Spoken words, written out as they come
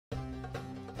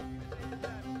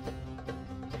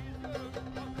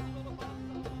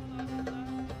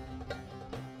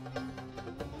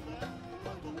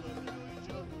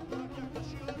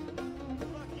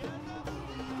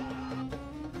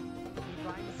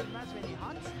Sürmez ve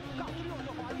Nihat kaptırıyor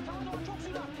topu. Ali Tanrı'nın çok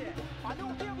süratli.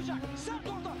 Ali orta yapacak. Sert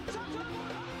orta. Sert orta.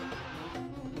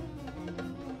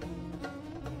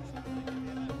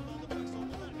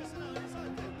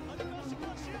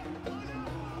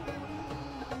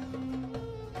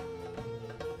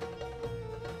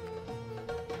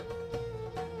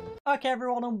 Okay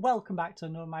everyone, and welcome back to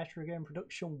another Maestro Game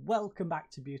production. Welcome back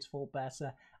to beautiful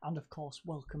Bursa, and of course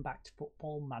welcome back to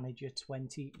Football Manager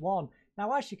 21.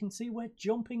 Now as you can see, we're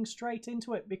jumping straight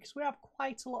into it because we have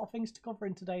quite a lot of things to cover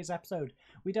in today's episode.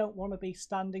 We don't want to be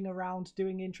standing around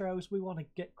doing intros, we want to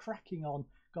get cracking on.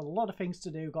 Got a lot of things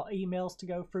to do, got emails to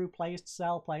go through, players to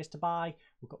sell, players to buy,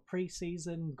 we've got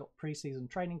pre-season, we've got pre-season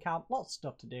training camp, lots of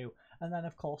stuff to do, and then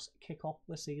of course kick off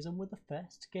the season with the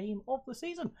first game of the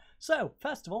season. So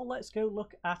first of all, let's go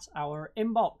look at our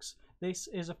inbox. This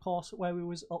is of course where we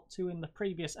was up to in the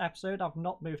previous episode. I've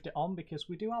not moved it on because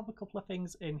we do have a couple of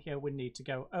things in here we need to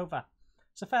go over.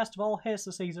 So first of all, here's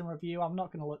the season review. I'm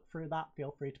not going to look through that.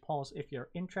 Feel free to pause if you're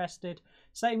interested.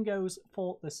 Same goes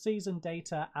for the season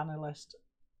data analyst.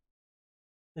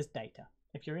 There's data.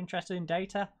 If you're interested in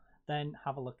data, then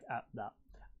have a look at that.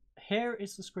 Here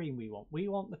is the screen we want. We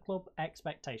want the club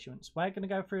expectations. We're going to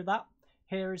go through that.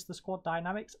 Here is the squad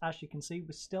dynamics. As you can see,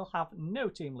 we still have no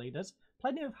team leaders.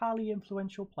 Plenty of highly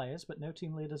influential players, but no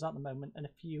team leaders at the moment, and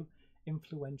a few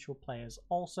influential players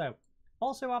also.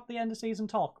 Also have the end of season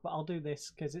talk, but I'll do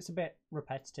this because it's a bit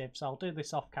repetitive, so I'll do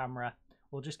this off camera.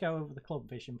 We'll just go over the club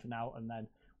vision for now, and then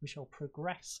we shall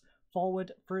progress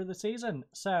forward through the season.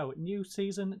 So, new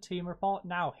season team report.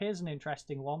 Now, here's an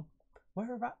interesting one.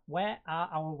 Where are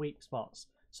our weak spots?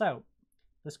 So,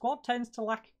 the squad tends to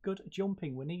lack good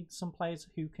jumping. We need some players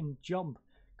who can jump.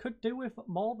 Could do with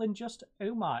more than just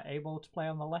Umar able to play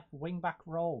on the left wing back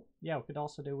role. Yeah, we could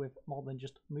also do with more than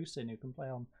just Musin who can play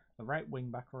on the right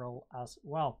wing back role as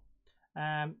well.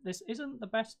 This isn't the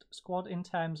best squad in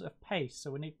terms of pace,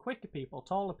 so we need quicker people,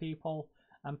 taller people,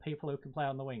 and people who can play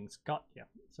on the wings. Got you.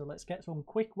 So let's get some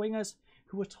quick wingers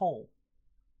who are tall.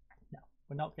 No,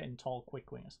 we're not getting tall quick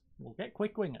wingers. We'll get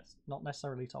quick wingers, not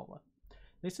necessarily taller.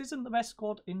 This isn't the best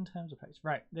squad in terms of pace.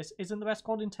 Right, this isn't the best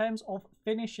squad in terms of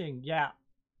finishing. Yeah,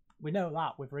 we know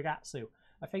that with Rigatsu.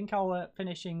 I think our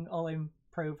finishing will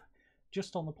improve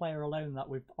just on the player alone that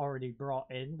we've already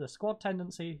brought in. The squad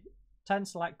tends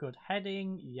to lack good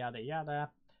heading, yada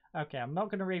yada. Okay, I'm not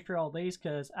going to read through all these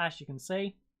because, as you can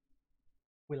see,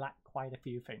 we lack quite a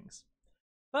few things.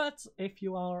 But if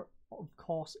you are of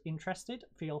course interested,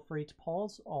 feel free to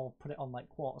pause or put it on like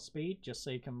quarter speed just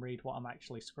so you can read what I'm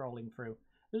actually scrolling through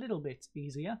a little bit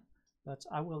easier. But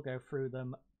I will go through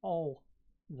them all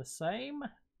the same.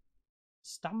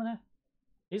 Stamina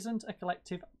isn't a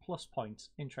collective plus point.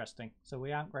 Interesting. So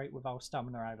we aren't great with our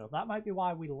stamina either. That might be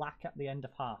why we lack at the end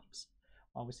of halves,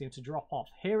 or we seem to drop off.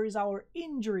 Here is our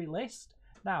injury list.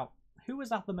 Now, who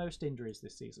has had the most injuries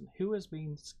this season? Who has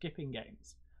been skipping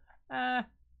games?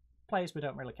 Players we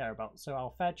don't really care about. So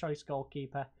our fair choice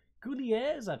goalkeeper,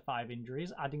 Gullier's had 5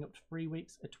 injuries, adding up to 3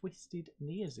 weeks. A twisted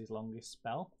knee is his longest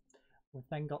spell. We've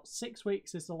then got 6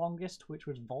 weeks is the longest, which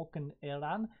was Volkan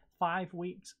Iran. 5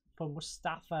 weeks for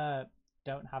Mustafa,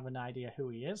 don't have an idea who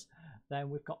he is. Then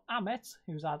we've got Ahmet,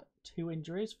 who's had 2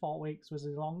 injuries. 4 weeks was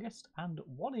his longest, and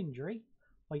 1 injury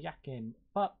for Yakin.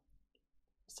 But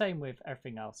same with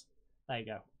everything else. There you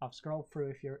go. I've scrolled through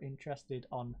if you're interested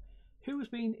on who's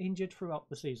been injured throughout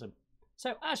the season.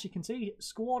 So as you can see,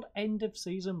 squad end of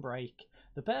season break.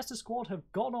 The Bursa squad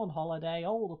have gone on holiday.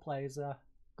 All the players are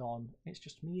gone. It's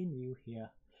just me and you here,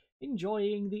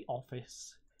 enjoying the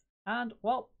office. And,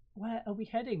 well, where are we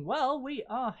heading? Well, we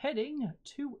are heading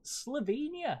to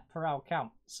Slovenia for our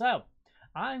camp. So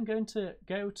I'm going to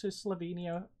go to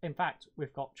Slovenia. In fact,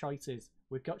 we've got choices.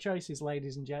 We've got choices,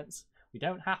 ladies and gents. We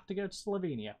don't have to go to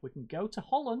Slovenia. We can go to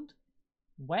Holland.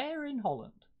 Where in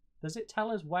Holland? Does it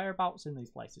tell us whereabouts in these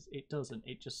places? It doesn't.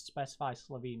 It just specifies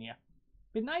Slovenia.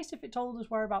 It'd be nice if it told us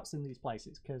whereabouts in these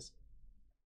places, because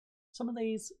some of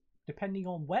these, depending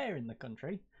on where in the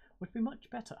country, would be much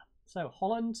better. So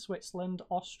Holland, Switzerland,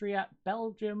 Austria,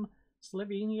 Belgium,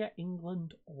 Slovenia,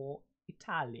 England, or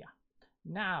Italia.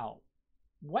 Now,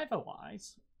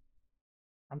 weather-wise,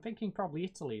 I'm thinking probably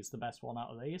Italy is the best one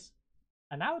out of these.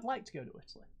 And I would like to go to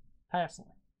Italy,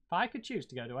 personally. If I could choose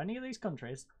to go to any of these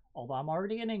countries, although I'm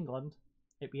already in England,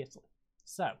 it'd be Italy.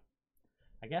 So,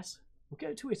 I guess we'll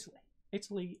go to Italy.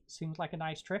 Italy seems like a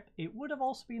nice trip. It would have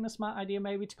also been a smart idea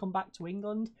maybe to come back to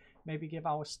England, maybe give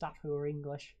our staff who are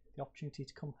English the opportunity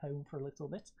to come home for a little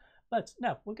bit. But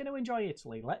no, we're going to enjoy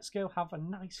Italy. Let's go have a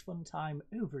nice fun time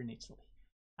over in Italy.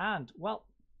 And, well,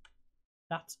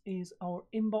 that is our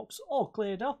inbox all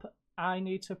cleared up. I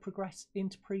need to progress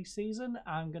into pre-season.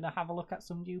 I'm going to have a look at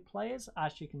some new players.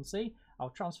 As you can see, our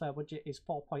transfer budget is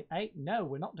 4.8. No,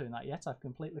 we're not doing that yet. I've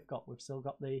completely forgot. We've still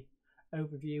got the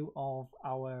overview of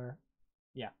our...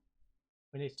 Yeah,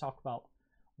 we need to talk about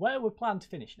where we plan to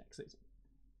finish next season.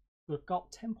 We've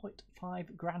got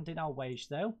 10.5 grand in our wage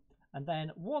though. And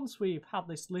then once we've had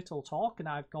this little talk and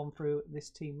I've gone through this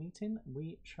team meeting,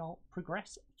 we shall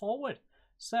progress forward.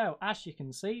 So as you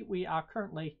can see, we are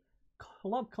currently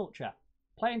club culture,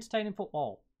 play entertaining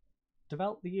football,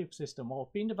 develop the youth system, or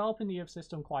been developing the youth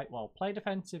system quite well. Play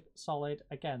defensive, solid.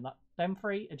 Again, them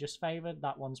three are just favoured.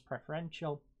 That one's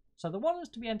preferential. So the one is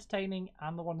to be entertaining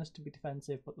and the one is to be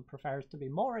defensive, but the prefer is to be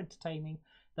more entertaining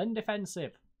than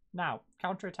defensive. Now,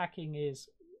 counter-attacking is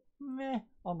meh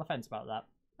on the fence about that.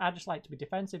 I just like to be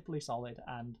defensively solid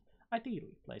and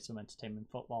ideally play some entertainment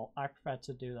football. I prefer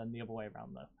to do them the other way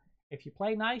around though. If you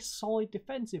play nice, solid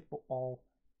defensive football,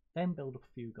 then build up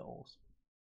a few goals.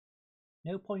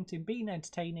 No point in being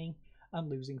entertaining and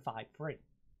losing 5-3.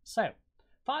 So,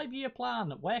 5-year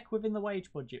plan, work within the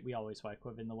wage budget. We always work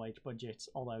within the wage budget,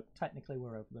 although technically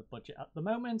we're over the budget at the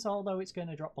moment, although it's going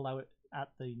to drop below it at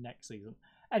the next season.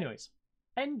 Anyways,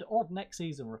 end of next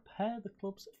season, repair the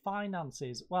club's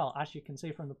finances. Well, as you can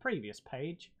see from the previous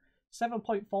page,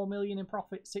 7.4 million in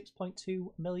profit,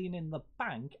 6.2 million in the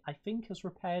bank, I think has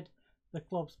repaired the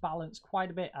club's balance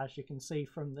quite a bit, as you can see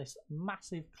from this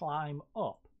massive climb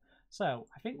up. So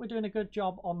I think we're doing a good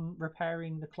job on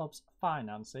repairing the club's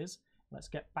finances. Let's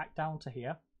get back down to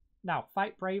here. Now,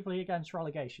 fight bravely against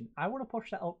relegation. I want to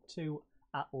push that up to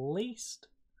at least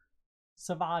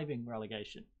surviving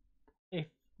relegation. If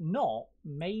not,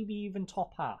 maybe even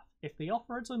top half. If the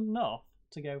offer is enough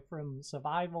to go from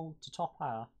survival to top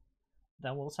half,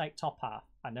 then we'll take top half.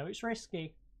 I know it's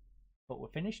risky, but we're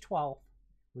finished 12th.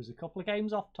 There's a couple of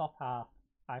games off top half.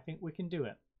 I think we can do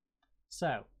it.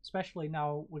 So, especially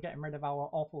now we're getting rid of our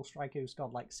awful striker who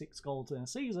scored like 6 goals in a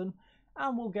season,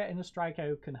 and we'll get in a striker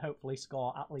who can hopefully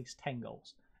score at least 10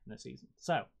 goals in a season.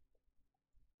 So,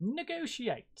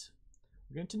 negotiate.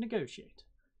 We're going to negotiate.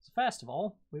 So first of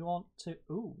all, we want to...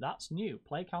 Ooh, that's new.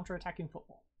 Play counter-attacking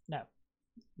football. No.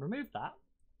 Remove that.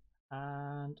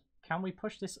 And can we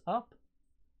push this up?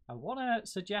 I want to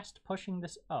suggest pushing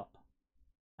this up.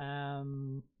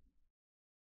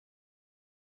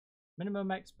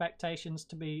 Minimum expectations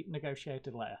to be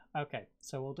negotiated later. Okay,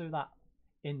 so we'll do that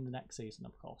in the next season,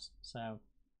 of course. So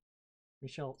we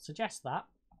shall suggest that.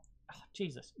 Oh,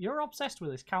 Jesus, you're obsessed with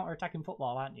this counter-attacking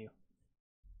football, aren't you?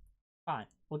 Fine,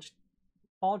 we'll just...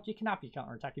 Or you can have your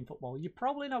counter-attacking football. You're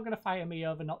probably not going to fire me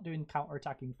over not doing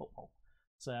counter-attacking football.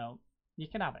 So you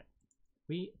can have it.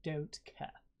 We don't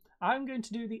care. I'm going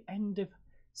to do the end of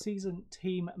season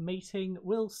team meeting.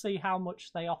 We'll see how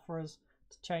much they offer us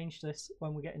to change this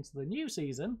when we get into the new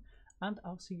season. And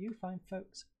I'll see you fine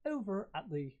folks over at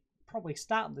the probably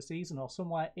start of the season or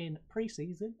somewhere in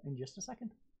pre-season in just a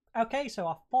second. Okay, so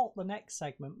I thought the next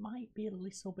segment might be a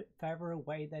little bit further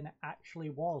away than it actually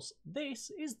was.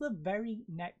 This is the very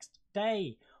next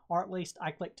day, or at least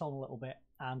I clicked on a little bit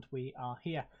and we are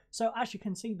here. So as you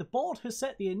can see, the board has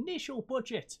set the initial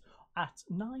budget at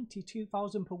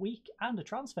 92,000 per week and a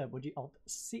transfer budget of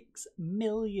 6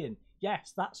 million.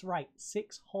 Yes, that's right,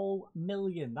 6 whole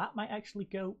million. That might actually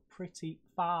go pretty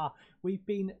far. We've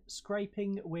been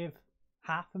scraping with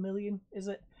 500,000, is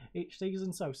it, each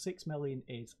season, so 6 million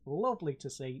is lovely to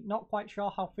see. Not quite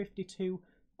sure how 92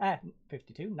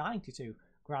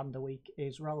 grand a week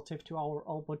is relative to our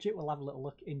old budget. We'll have a little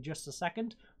look in just a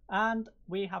second. And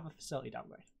we have a facility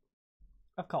downgrade.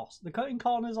 Of course, the cutting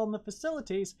corners on the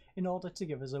facilities in order to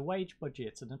give us a wage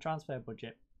budget and a transfer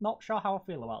budget. Not sure how I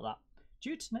feel about that.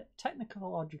 Due to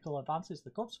technological advances, the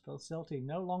club's facility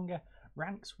no longer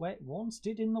ranks where it once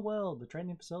did in the world. The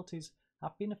training facilities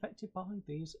have been affected by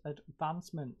these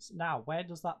advancements. Now, where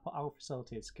does that put our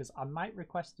facilities? Because I might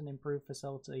request an improved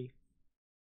facility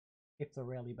if they're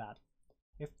really bad.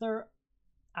 If they're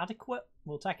adequate,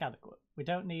 we'll take adequate. We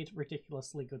don't need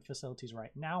ridiculously good facilities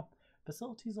right now.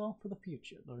 Facilities are for the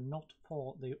future. They're not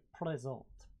for the present.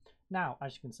 Now,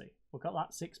 as you can see, we've got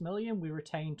that 6 million. We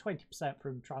retain 20%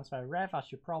 from transfer rev. I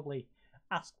should probably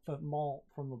ask for more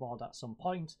from the board at some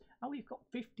point. And we've got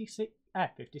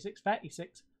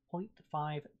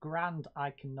 36.5 grand.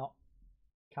 I cannot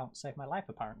count to save my life,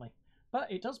 apparently.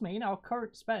 But it does mean our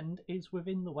current spend is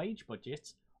within the wage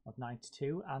budget of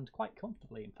 92, and quite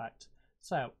comfortably, in fact.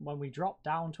 So when we drop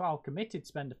down to our committed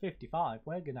spend of 55,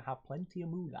 we're going to have plenty of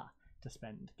moolah to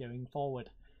spend going forward.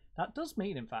 That does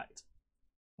mean, in fact,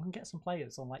 we can get some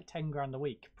players on like 10 grand a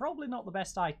week. Probably not the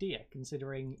best idea,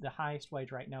 considering the highest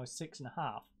wage right now is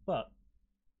 6.5. But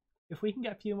if we can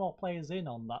get a few more players in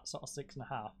on that sort of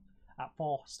 6.5, at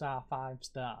 4-star,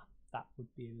 5-star. That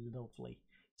would be lovely.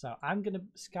 So I'm going to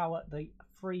scour the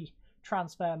free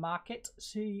transfer market,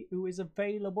 see who is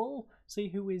available, see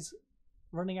who is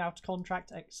running out of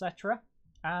contract, etc.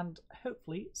 And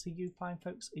hopefully see you fine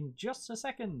folks in just a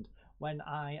second when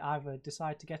I either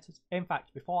decide to get it. In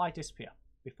fact, before I disappear,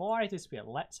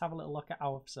 let's have a little look at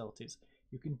our facilities.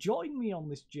 You can join me on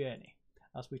this journey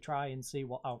as we try and see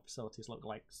what our facilities look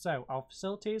like. So our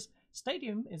facilities,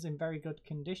 stadium is in very good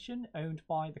condition, owned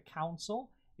by the council.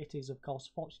 It is of course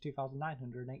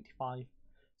 42,985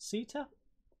 seater.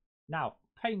 Now,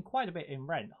 paying quite a bit in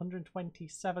rent,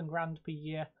 127 grand per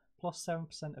year, plus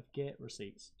 7% of gate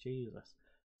receipts. Jesus.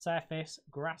 Surface,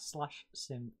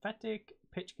 grass/synthetic.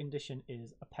 Pitch condition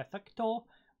is a perfecto.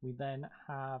 We then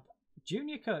have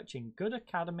junior coaching, good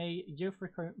academy. Youth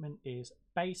recruitment is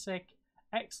basic.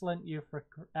 Excellent youth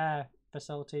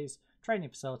facilities. Training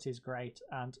facilities, great.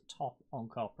 And top on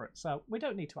corporate. So we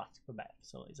don't need to ask for better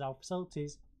facilities. Our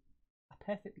facilities are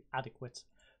perfectly adequate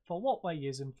for what we're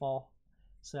using for.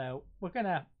 So we're going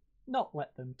to not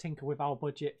let them tinker with our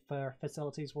budget for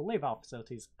facilities. We'll leave our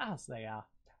facilities as they are.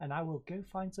 And I will go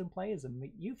find some players and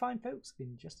meet you fine folks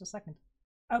in just a second.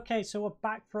 Okay, so we're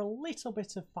back for a little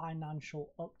bit of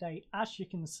financial update. As you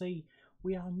can see,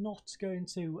 we are not going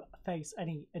to face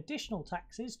any additional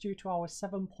taxes due to our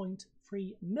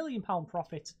 £7.3 million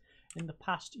profit in the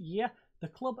past year. The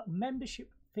club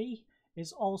membership fee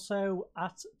is also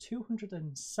at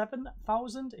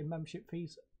 £207,000 in membership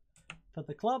fees for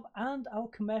the club, and our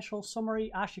commercial summary,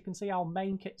 as you can see, our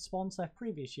main kit sponsor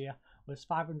previous year was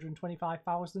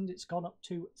 £525,000. It's gone up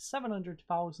to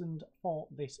 £700,000 for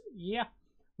this year.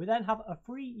 We then have a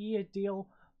 3-year deal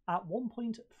at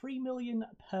 £1.3 million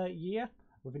per year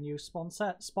with a new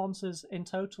sponsor. Sponsors in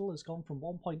total has gone from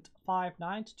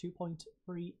 1.59 to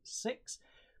 2.36.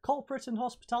 Corporate and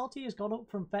hospitality has gone up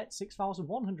from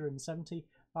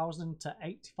 £6,170,000 to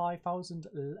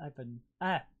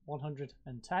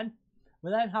 £85,110. We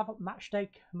then have matchday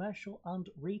commercial and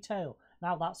retail.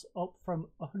 Now that's up from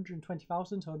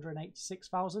 £120,000 to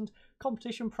 £186,000.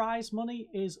 Competition prize money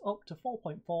is up to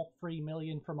 £4.43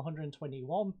 million from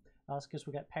 £121,000. That's because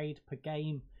we get paid per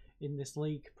game in this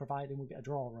league, providing we get a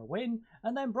draw or a win.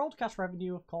 And then broadcast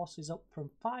revenue, of course, is up from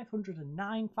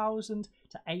 £509,000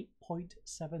 to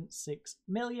 £8.76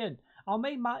 million. Our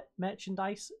main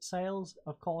merchandise sales,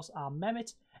 of course, are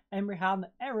Mehmet, Emrihan,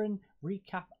 Eren,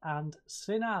 Recap and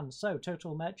Sinan. So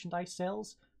total merchandise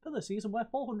sales for the season were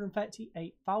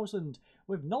 £438,000,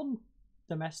 with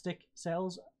non-domestic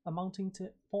sales amounting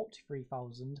to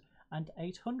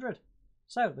 £43,800.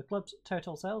 So the club's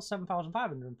total sales,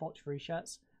 7,543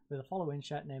 shirts, with the following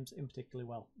shirt names in particularly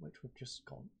well, which we've just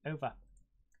gone over.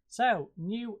 So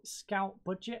new scout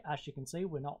budget, as you can see,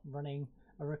 we're not running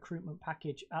a recruitment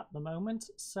package at the moment.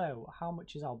 So how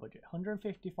much is our budget?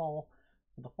 154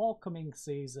 for the forthcoming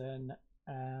season.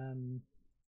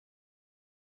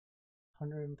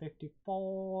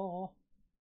 154.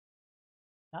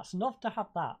 That's enough to have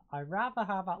that. I'd rather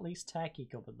have at least Turkey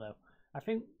covered though. I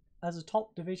think as a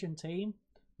top division team,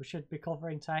 we should be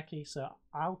covering Turkey, so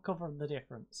I'll cover the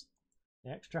difference.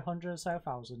 The extra 100 or so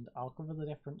thousand, I'll cover the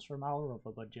difference from our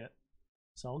other budget.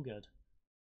 It's all good.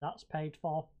 That's paid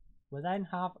for. We then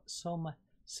have some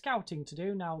scouting to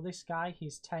do. Now this guy,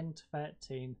 he's 10 to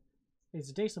 13. He's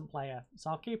a decent player,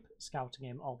 so I'll keep scouting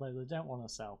him, although they don't want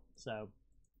to sell. So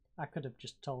I could have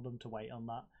just told them to wait on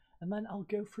that. And then I'll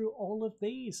go through all of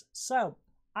these. So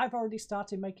I've already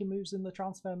started making moves in the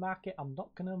transfer market. I'm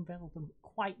not going to unveil them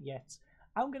quite yet.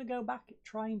 I'm going to go back,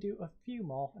 try and do a few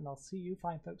more, and I'll see you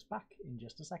fine folks back in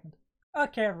just a second.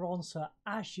 Okay everyone, so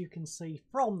as you can see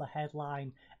from the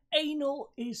headline,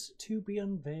 Anal is to be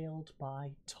unveiled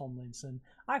by Tomlinson.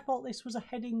 I thought this was a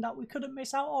heading that we couldn't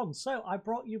miss out on, so I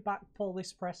brought you back for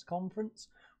this press conference.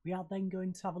 We are then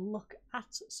going to have a look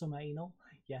at some anal.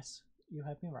 Yes, you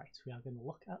heard me right. We are going to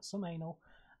look at some anal.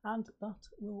 And that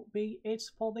will be it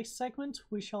for this segment.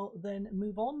 We shall then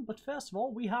move on. But first of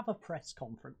all, we have a press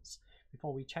conference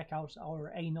before we check out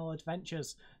our anal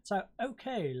adventures. So,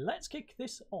 okay, let's kick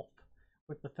this off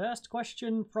with the first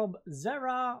question from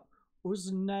Zera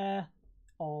Uzner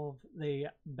of the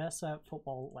Bursa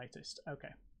Football Latest.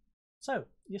 Okay, so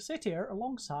you sit here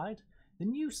alongside the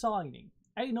new signing,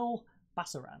 Anal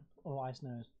Basaran, otherwise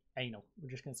known as Anal. We're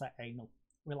just going to say Anal.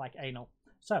 We like Anal.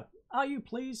 So, are you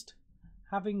pleased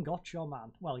having got your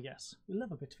man? Well, yes, we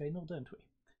love a bit of anal, don't we?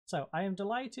 So, I am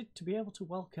delighted to be able to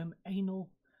welcome Anal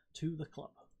to the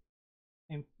club.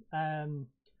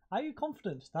 Are you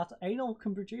confident that Anal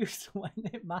can produce when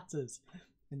it matters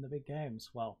in the big games?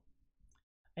 Well,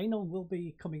 Anal will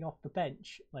be coming off the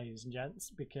bench, ladies and gents,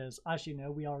 because as you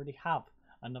know, we already have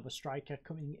another striker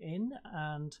coming in,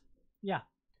 and yeah,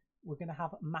 we're going to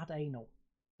have Mad Anal.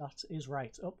 That is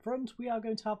right. Up front, we are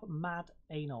going to have Mad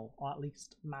Anal, or at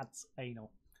least Mads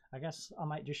Anal. I guess I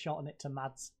might just shorten it to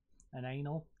Mads and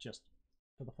Anal, just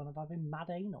for the fun of having Mad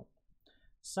Anal.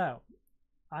 So,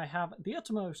 I have the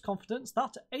utmost confidence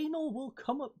that Anal will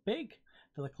come up big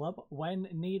for the club when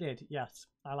needed. Yes,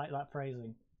 I like that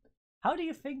phrasing. How do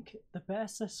you think the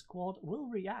Bursa squad will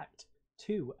react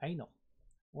to Anal?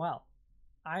 Well,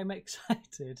 I'm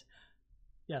excited.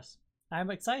 Yes, I'm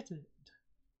excited.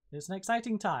 It's an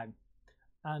exciting time,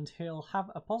 and he'll have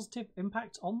a positive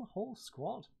impact on the whole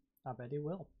squad. I bet he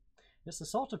will. It's the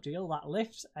sort of deal that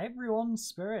lifts everyone's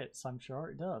spirits, I'm sure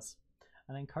it does,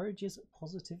 and encourages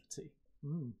positivity.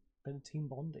 Bit of team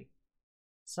bonding.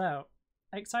 So,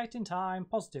 exciting time,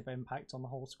 positive impact on the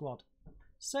whole squad.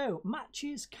 So,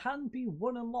 matches can be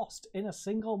won and lost in a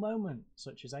single moment,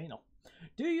 such as Anal.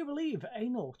 Do you believe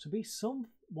Anal to be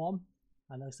someone,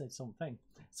 and I said something,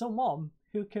 someone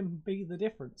who can be the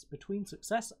difference between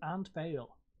success and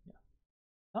fail? Yeah.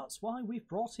 That's why we've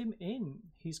brought him in.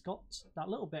 He's got that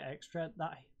little bit extra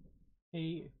that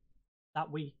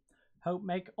we hope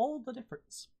make all the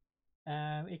difference.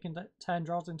 He can turn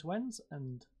draws into wins,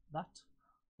 and that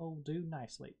will do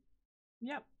nicely.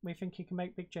 Yep, we think he can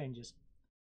make big changes.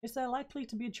 Is there likely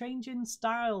to be a change in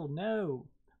style? No.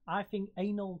 I think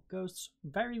Anal goes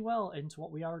very well into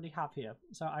what we already have here.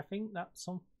 So I think that's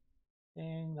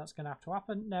something that's going to have to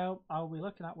happen. No, I'll be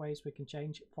looking at ways we can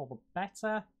change for the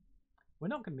better. We're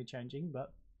not going to be changing,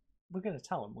 but we're going to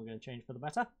tell him we're going to change for the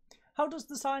better. How does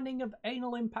the signing of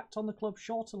Anal impact on the club's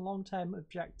short and long-term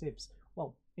objectives?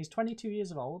 Well, he's 22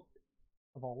 years of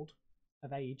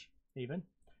age even.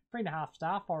 3.5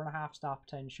 star, 4.5 star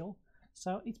potential.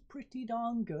 So he's pretty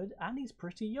darn good, and he's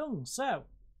pretty young. So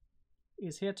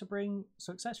he's here to bring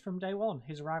success from day one.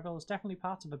 His arrival is definitely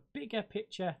part of a bigger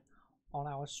picture on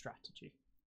our strategy.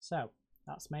 So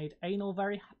that's made Anal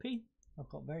very happy. I've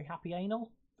got very happy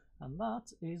Anal, and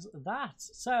that is that.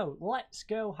 So let's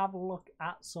go have a look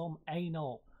at some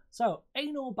Anal. So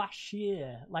Anal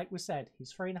Bashir, like we said,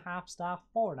 he's 3.5 star,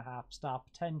 4.5 star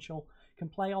potential. Can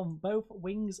play on both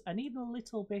wings and even a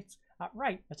little bit at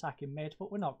right attacking mid,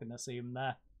 but we're not going to see him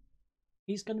there.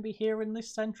 He's going to be here in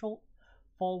this central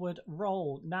forward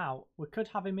role. Now, we could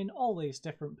have him in all these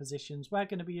different positions. We're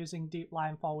going to be using deep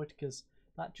line forward because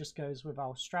that just goes with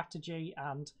our strategy,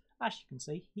 and as you can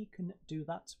see, he can do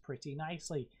that pretty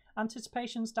nicely.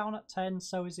 Anticipation's down at 10,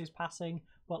 so is his passing,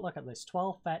 but look at this,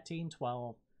 12, 13,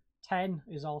 12. 10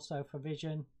 is also for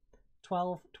vision,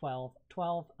 12, 12,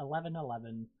 12, 11,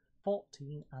 11,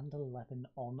 14 and 11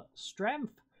 on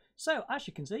strength. So as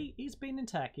you can see, he's been in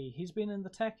Turkey. He's been in the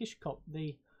Turkish Cup.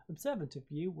 The observant of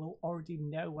you will already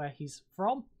know where he's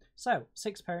from. So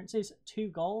 6 appearances, 2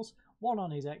 goals, 1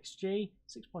 on his XG,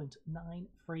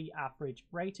 6.93 average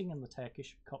rating in the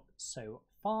Turkish Cup so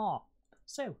far.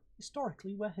 So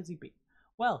historically, where has he been?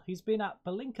 Well, he's been at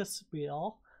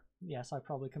Balinkaspor. Yes, I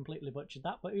probably completely butchered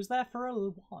that, but he was there for a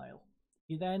little while.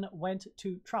 He then went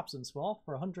to Trabzonspor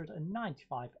for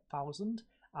 195,000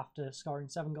 after scoring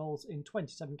 7 goals in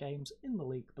 27 games in the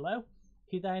league below.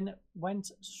 He then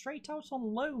went straight out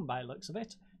on loan, by the looks of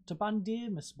it, to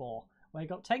Bandırmaspor, where he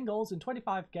got 10 goals in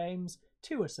 25 games,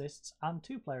 2 assists and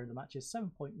 2 player of the matches,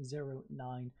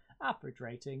 7.09 average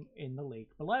rating in the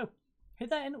league below. He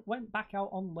then went back out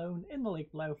on loan in the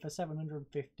league below for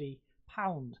 £750.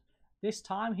 This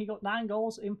time he got 9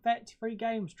 goals in 33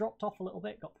 games, dropped off a little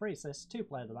bit, got 3 assists, 2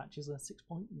 player of the matches and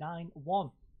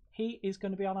 6.91. He is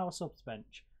going to be on our subs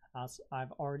bench, as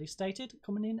I've already stated,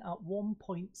 coming in at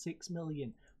 1.6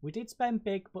 million. We did spend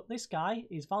big, but this guy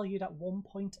is valued at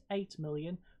 1.8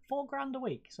 million, £4 a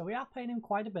week. So we are paying him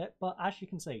quite a bit, but as you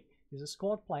can see, he's a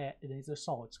squad player and he's a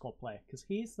solid squad player because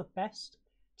he's the best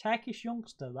Turkish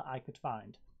youngster that I could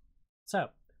find. So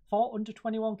 4 under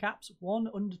 21 caps, 1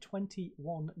 under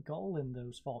 21 goal in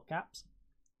those 4 caps,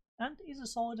 and he's a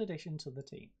solid addition to the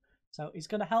team. So he's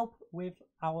going to help with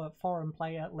our foreign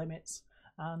player limits,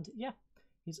 and yeah,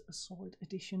 he's a solid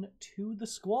addition to the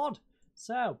squad.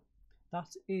 So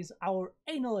that is our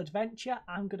Anal adventure.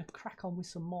 I'm going to crack on with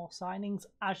some more signings.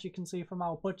 As you can see from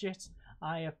our budget,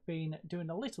 I have been doing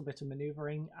a little bit of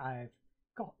manoeuvring. I've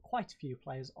got quite a few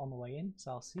players on the way in,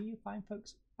 so I'll see you fine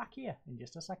folks back here in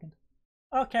just a second.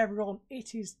 Okay everyone,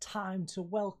 it is time to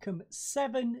welcome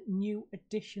 7 new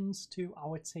additions to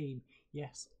our team.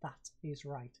 Yes, that is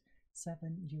right,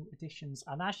 7 new additions,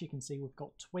 and as you can see we've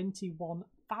got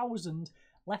 21,000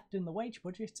 left in the wage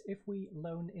budget if we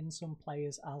loan in some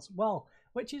players as well,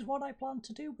 which is what I plan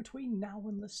to do between now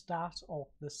and the start of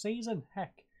the season.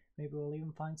 Heck, maybe we'll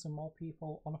even find some more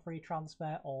people on a free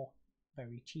transfer or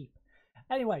very cheap.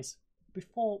 Anyways,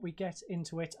 before we get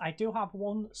into it, I do have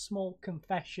one small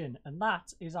confession, and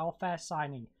that is our first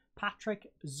signing,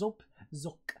 Patrick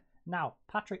Zubzuk. Now,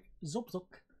 Patrick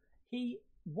Zubzuk, he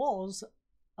was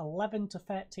 11 to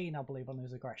 13, I believe, on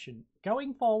his aggression.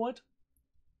 Going forward,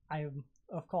 I am,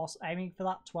 of course, aiming for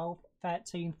that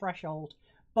 12-13 threshold,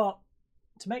 but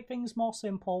to make things more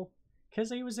simple,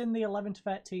 because he was in the 11 to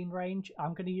 13 range,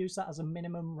 I'm going to use that as a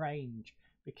minimum range,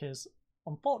 because,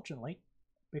 unfortunately,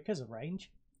 because of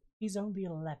range, he's only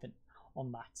 11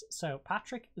 on that. So,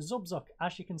 Patrick Zubzuk,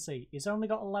 as you can see, he's only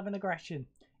got 11 aggression.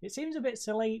 It seems a bit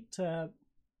silly to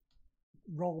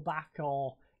roll back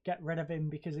or get rid of him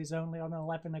because he's only on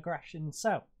 11 aggression.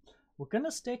 So, we're going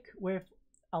to stick with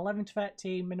 11 to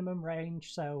 13 minimum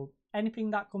range. So,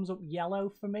 anything that comes up yellow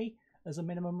for me as a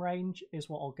minimum range is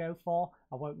what I'll go for.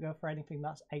 I won't go for anything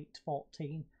that's 8 to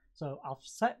 14. So, I've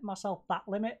set myself that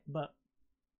limit, but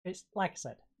it's, like I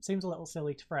said, it seems a little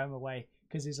silly to throw him away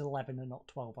because he's 11 and not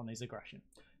 12 on his aggression.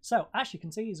 So, as you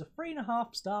can see, he's a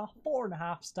 3.5 star,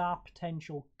 4.5 star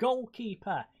potential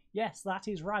goalkeeper. Yes, that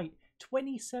is right.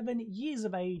 27 years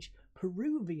of age,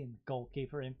 Peruvian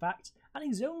goalkeeper, in fact, and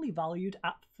he's only valued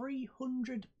at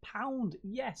 £300.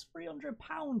 Yes,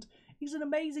 £300. He's an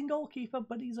amazing goalkeeper,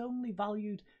 but he's only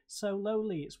valued so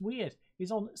lowly. It's weird.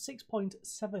 He's on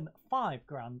 6.75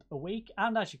 grand a week,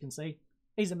 and as you can see,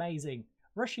 he's amazing.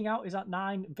 Rushing out is at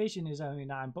 9, vision is only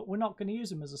 9, but we're not going to use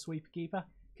him as a sweeper keeper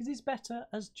because he's better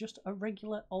as just a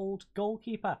regular old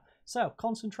goalkeeper. So,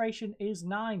 concentration is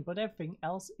 9, but everything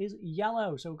else is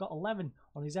yellow. So, we've got 11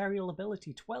 on his aerial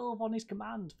ability, 12 on his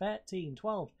command, 13,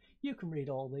 12. You can read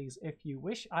all these if you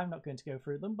wish. I'm not going to go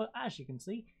through them, but as you can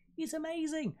see, he's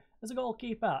amazing as a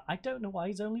goalkeeper. I don't know why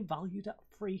he's only valued at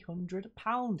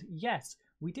 £300. Yes,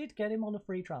 we did get him on a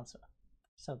free transfer.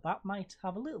 So that might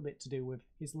have a little bit to do with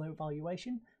his low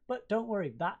valuation, but don't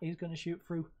worry, that is going to shoot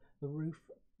through the roof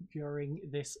during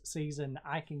this season.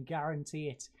 I can guarantee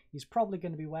it. He's probably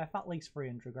going to be worth at least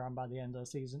 300 grand by the end of the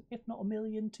season, if not 1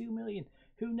 million, 2 million.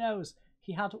 Who knows?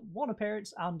 He had 1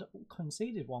 appearance and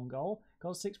conceded 1 goal, got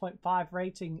a 6.5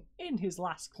 rating in his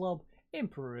last club in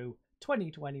Peru,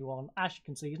 2021. As you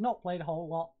can see, he's not played a whole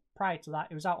lot. Prior to that,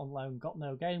 he was out on loan, got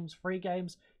no games, 3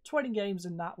 games, 20 games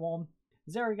in that one.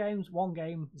 0 games, 1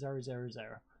 game, 0, 0,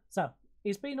 0. So,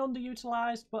 he's been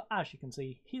underutilised, but as you can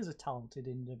see, he's a talented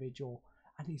individual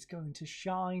and he's going to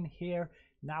shine here.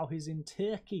 Now he's in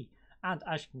Turkey. And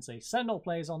as you can see, send all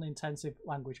players on intensive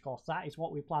language course. That is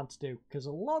what we plan to do because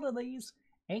a lot of these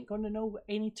ain't going to know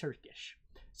any Turkish.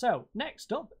 So,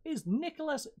 next up is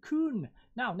Nicholas Kuhn.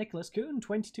 Now, Nicholas Kuhn,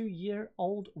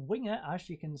 22-year-old winger, as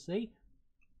you can see,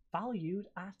 valued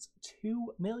at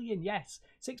 2 million. Yes,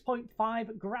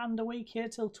 6.5 grand a week here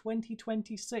till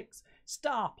 2026.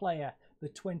 Star player, the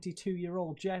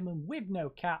 22-year-old German with no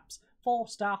caps,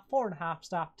 4-star,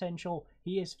 4.5-star potential.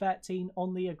 He is 13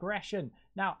 on the aggression.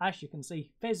 Now, as you can see,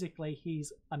 physically,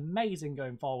 he's amazing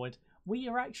going forward. We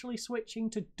are actually switching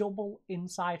to double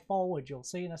inside forward. You'll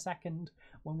see in a second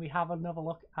when we have another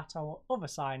look at our other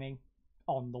signing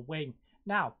on the wing.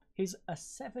 Now, he's a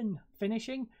 7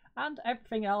 finishing, and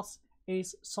everything else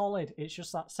is solid. It's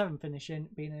just that 7 finishing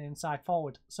being an inside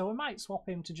forward. So we might swap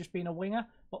him to just being a winger,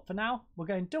 but for now, we're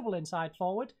going double inside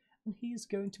forward, and he's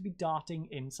going to be darting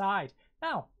inside.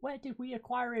 Now, where did we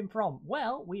acquire him from?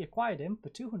 Well, we acquired him for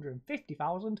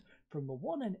 250,000 from the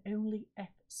one and only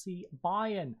FC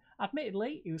Bayern.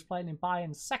 Admittedly, he was playing in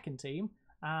Bayern's second team,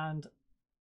 and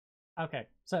okay,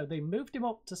 so they moved him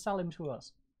up to sell him to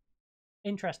us.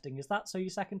 Interesting. Is that so your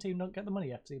second team don't get the money,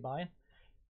 FC Bayern?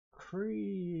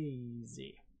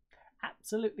 Crazy.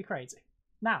 Absolutely crazy.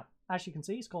 Now, as you can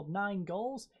see, he scored 9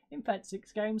 goals in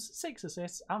 36 games, 6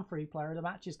 assists, and 3 player of the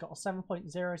match. He's got a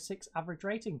 7.06 average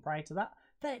rating prior to that.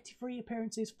 33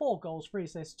 appearances, 4 goals, 3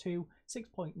 assists, 2,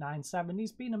 6.97.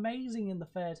 He's been amazing in the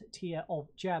 3rd tier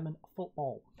of German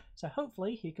football. So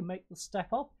hopefully he can make the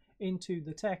step up into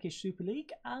the Turkish Super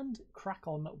League and crack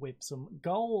on with some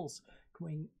goals.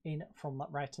 Coming in from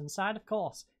that right-hand side, of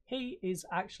course, he is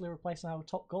actually replacing our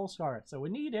top goal scorer. So we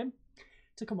need him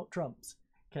to come up trumps,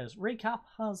 because Recap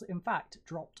has in fact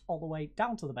dropped all the way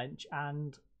down to the bench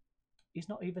and he's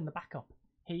not even the backup.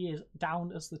 He is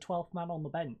down as the 12th man on the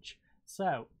bench.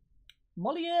 So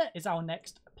Mollier is our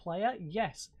next player.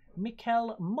 Yes,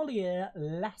 Mikkel Mollier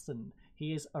Lassen.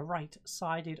 He is a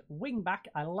right-sided wing-back.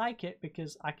 I like it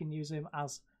because I can use him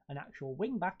as an actual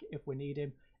wing-back if we need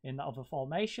him in that other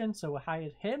formation. So we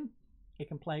hired him. He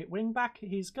can play wing-back.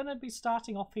 He's going to be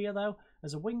starting off here, though,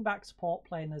 as a wing-back support,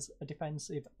 playing as a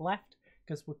defensive left,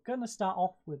 because we're going to start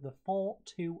off with the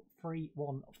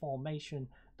 4-2-3-1 formation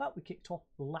that we kicked off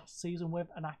last season with,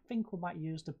 and I think we might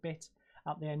use a bit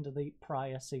at the end of the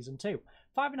prior season 2.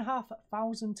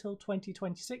 5,500 till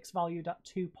 2026, valued at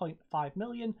 2.5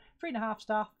 million. 3.5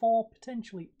 star, 4,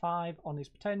 potentially 5 on his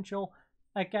potential.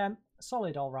 Again,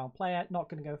 solid all-round player. Not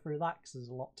going to go through that because there's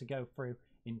a lot to go through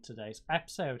in today's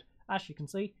episode. As you can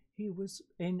see, he was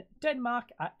in Denmark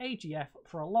at AGF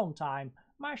for a long time.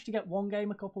 Managed to get one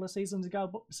game a couple of seasons ago,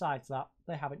 but besides that,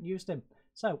 they haven't used him.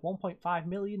 So 1.5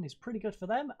 million is pretty good for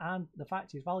them, and the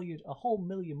fact he's valued a whole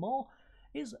million more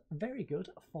is very good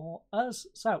for us.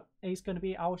 So he's going to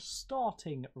be our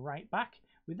starting right back.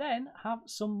 We then have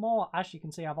some more. As you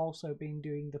can see, I've also been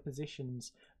doing the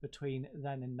positions between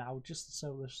then and now, just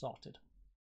so they're sorted.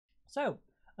 So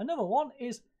another one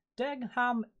is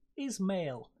Denham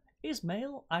Ismail.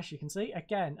 Ismail, as you can see,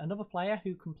 again, another player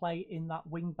who can play in that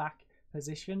wing back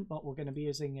position, but we're going to be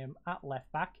using him at left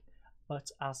back,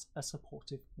 but as a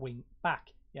supportive wing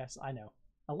back. Yes, I know.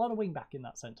 A lot of wing back in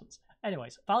that sentence.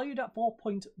 Anyways, valued at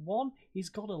 4.1. He's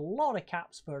got a lot of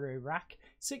caps for Iraq.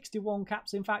 61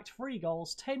 caps, in fact, 3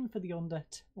 goals, 10 for the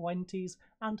under-20s,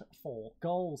 and 4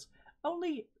 goals.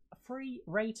 Only 3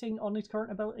 rating on his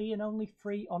current ability and only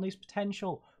 3 on his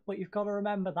potential. But you've got to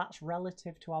remember that's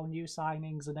relative to our new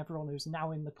signings and everyone who's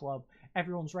now in the club.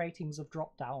 Everyone's ratings have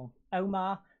dropped down.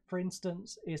 Omar, for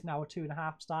instance, is now a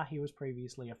 2.5 star. He was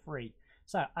previously a 3.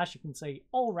 So, as you can see,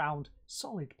 all-round,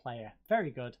 solid player.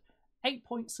 Very good.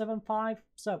 8.75,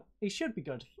 so he should be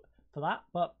good for that,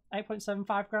 but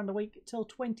 8.75 grand a week till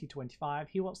 2025.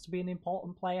 He wants to be an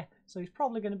important player, so he's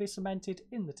probably going to be cemented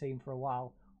in the team for a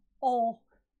while. Or,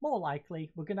 more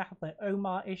likely, we're going to have the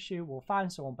Omar issue. We'll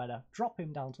find someone better, drop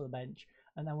him down to the bench,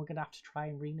 and then we're going to have to try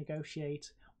and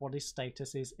renegotiate what his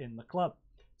status is in the club.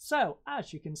 So,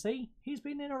 as you can see, he's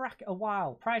been in Iraq a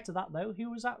while. Prior to that, though, he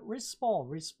was at Rizspor.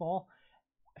 Rizspor,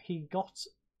 he got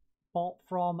bought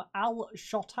from Al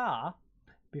Shotar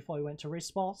before he went to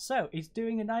Rizspor. So, he's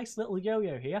doing a nice little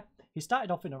yo-yo here. He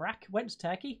started off in Iraq, went to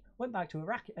Turkey, went back to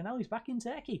Iraq, and now he's back in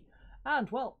Turkey.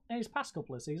 And, well, in his past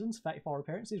couple of seasons, 34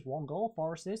 appearances, 1 goal,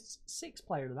 4 assists, 6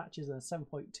 player of the matches, and a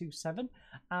 7.27.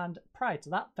 And prior to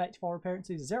that, 34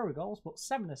 appearances, 0 goals, but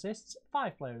 7 assists,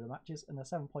 5 player of the matches, and a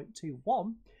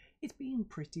 7.21. It's been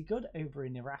pretty good over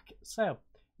in Iraq. So,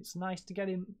 it's nice to get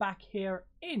him back here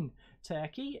in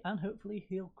Turkey, and hopefully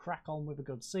he'll crack on with a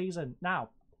good season. Now,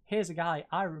 here's a guy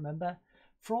I remember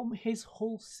from his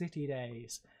Hull City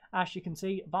days. As you can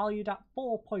see, valued at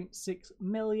 4.6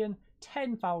 million,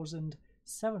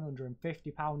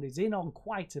 £10,750 is in on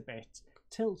quite a bit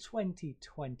till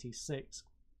 2026.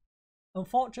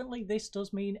 Unfortunately, this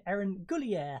does mean Eren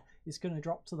Gullier is going to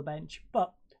drop to the bench,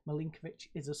 but Milinkovic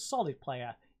is a solid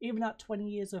player. Even at 20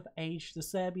 years of age, the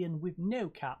Serbian with no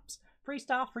caps.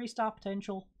 3-star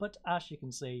potential, but as you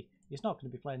can see, he's not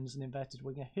going to be playing as an inverted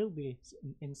winger. He'll be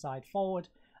an inside forward,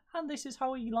 and this is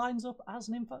how he lines up as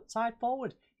an inside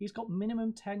forward. He's got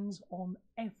minimum 10s on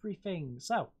everything.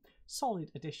 So,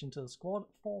 solid addition to the squad.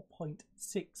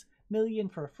 4.6 million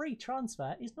for a free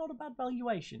transfer is not a bad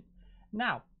valuation.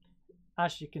 Now,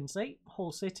 as you can see,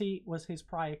 Hull City was his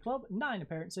prior club. 9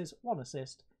 appearances, 1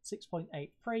 assist,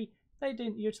 6.83. They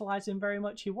didn't utilise him very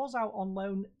much. He was out on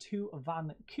loan to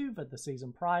Vancouver the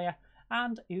season prior,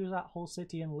 and he was at Hull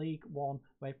City in League One,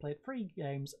 where he played 3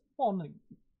 games, 1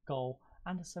 goal,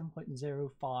 and a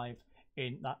 7.05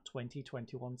 in that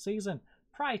 2021 season.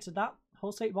 Prior to that,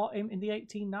 Hull City bought him in the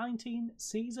 18-19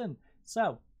 season.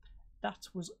 So, that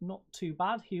was not too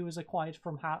bad. He was acquired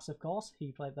from Hearts, of course.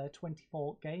 He played there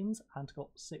 24 games and got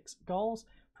 6 goals.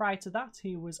 Prior to that,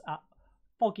 he was at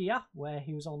Foggia, where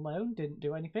he was on loan, didn't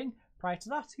do anything. Prior to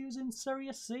that, he was in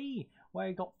Serie C, where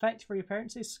he got 33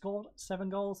 appearances, scored 7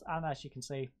 goals, and as you can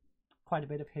see, quite a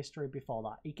bit of history before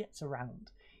that. He gets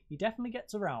around. He definitely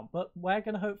gets around, but we're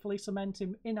going to hopefully cement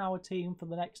him in our team for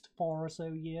the next 4 or so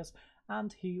years,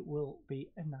 and he will be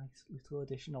a nice little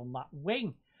addition on that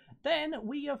wing. Then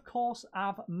we, of course,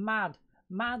 have Mad.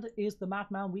 Mad is the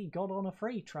madman we got on a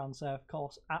free transfer, of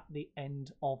course, at the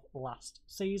end of last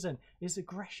season. His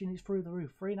aggression is through the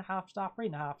roof. 3.5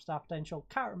 star potential.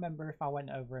 Can't remember if I went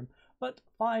over him. But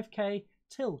 5k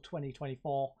till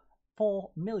 2024.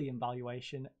 4 million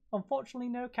valuation. Unfortunately,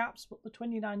 no caps, but the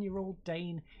 29-year-old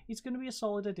Dane is going to be a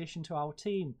solid addition to our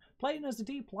team. Playing as a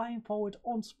deep lying forward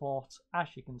on support,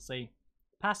 as you can see.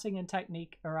 Passing and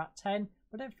technique are at 10,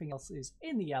 but everything else is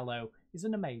in the yellow. He's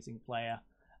an amazing player.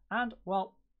 And,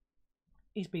 well,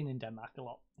 he's been in Denmark a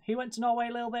lot. He went to Norway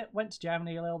a little bit, went to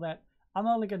Germany a little bit. I'm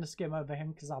only going to skim over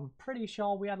him because I'm pretty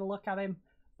sure we had a look at him.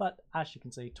 But, as you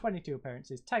can see, 22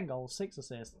 appearances, 10 goals, 6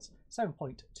 assists,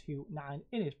 7.29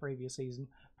 in his previous season.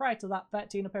 Prior to that,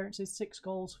 13 appearances, 6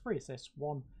 goals, 3 assists,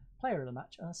 1 player of the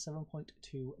match, and a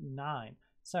 7.29.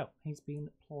 So, he's been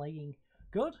playing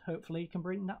Good. Hopefully he can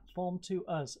bring that form to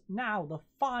us. Now, the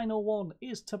final one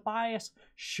is Tobias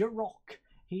Shirok.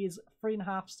 He is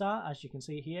 3.5 star. As you can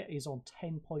see here, he's on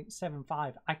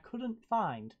 10.75. I couldn't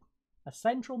find a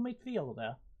central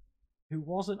midfielder who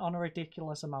wasn't on a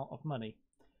ridiculous amount of money.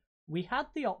 We had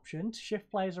the option to shift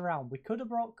players around. We could have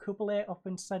brought Kubalay up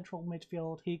in central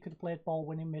midfield. He could have played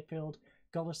ball-winning midfield,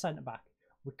 got a centre-back.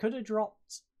 We could have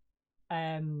dropped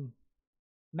Mehmet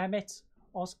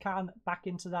Ozkan back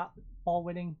into that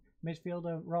ball-winning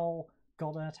midfielder role,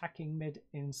 got an attacking mid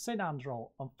in Sinan's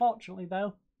role. Unfortunately,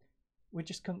 though, we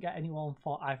just couldn't get anyone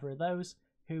for either of those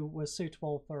who was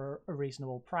suitable for a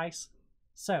reasonable price.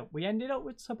 So we ended up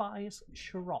with Tobias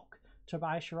Shirok.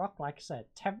 Tobias Shirok, like I said,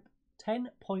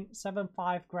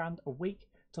 10.75 grand a week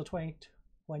till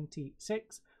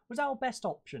 2026 was our best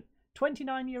option.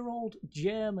 29-year-old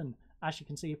German. As you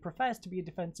can see, he prefers to be a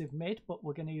defensive mid, but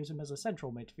we're going to use him as a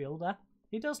central midfielder.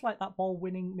 He does like that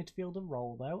ball-winning midfielder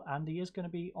role, though, and he is going to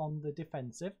be on the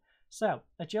defensive. So,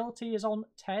 agility is on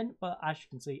 10, but as you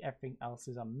can see, everything else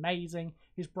is amazing.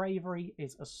 His bravery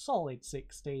is a solid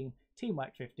 16,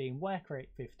 teamwork 15, work rate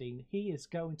 15. He is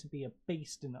going to be a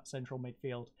beast in that central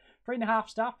midfield.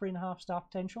 3.5 star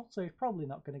potential, so he's probably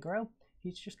not going to grow.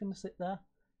 He's just going to sit there,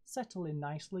 settle in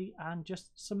nicely, and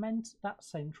just cement that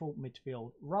central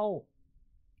midfield role.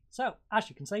 So, as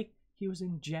you can see, he was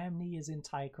in Germany his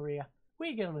entire career.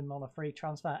 We get him on a free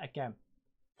transfer again.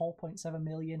 4.7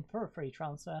 million for a free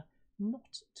transfer.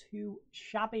 Not too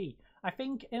shabby. I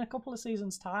think in a couple of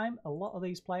seasons' time, a lot of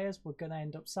these players were going to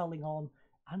end up selling on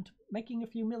and making a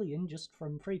few million just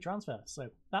from free transfers. So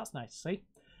that's nice to see.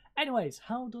 Anyways,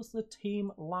 how does the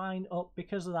team line up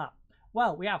because of that?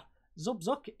 Well, we have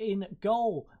Zubzuk in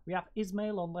goal. We have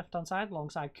Ismail on left-hand side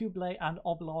alongside Kublai and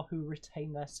Oblor, who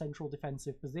retain their central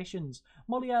defensive positions.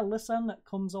 Molière Lissan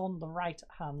comes on the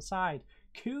right-hand side.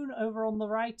 Kuhn over on the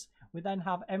right. We then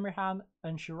have Emrehan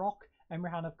and Shirok.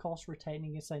 Emrehan, of course,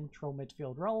 retaining his central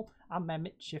midfield role, and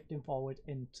Mehmet shifting forward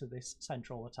into this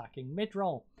central attacking mid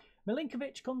role.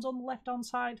 Milinkovic comes on the left-hand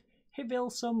side.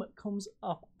 Hivilsum comes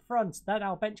up front. Then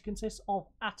our bench consists of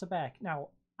Atabek. Now,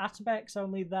 Atabek's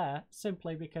only there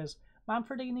simply because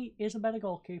Manfredini is a better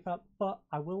goalkeeper, but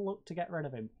I will look to get rid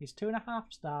of him. He's 2.5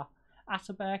 star.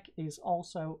 Atabek is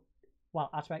also, well,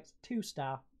 Atabek's 2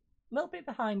 star. A little bit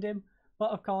behind him,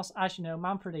 but of course, as you know,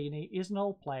 Manfredini is an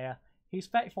old player. He's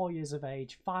 34 years of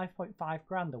age, 5.5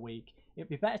 grand a week. It'd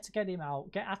be better to get him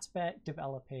out, get Atabek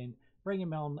developing, bring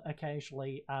him on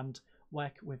occasionally, and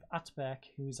work with Atabek,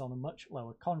 who's on a much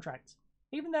lower contract.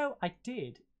 Even though I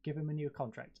did give him a new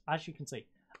contract, as you can see,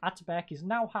 Atabek is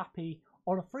now happy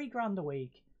on a £3 grand a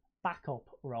week backup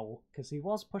role because he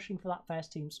was pushing for that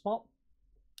first team spot.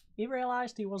 He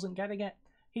realised he wasn't getting it.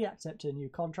 He accepted a new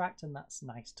contract, and that's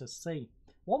nice to see.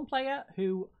 One player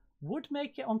who would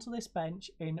make it onto this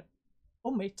bench in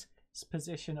Umit's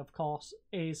position, of course,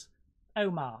 is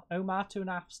Omar. Omar,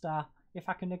 2.5 star. If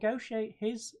I can negotiate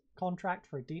his contract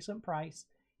for a decent price,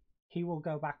 he will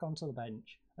go back onto the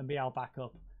bench and be our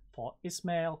backup for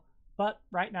Ismail. But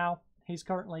right now, he's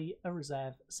currently a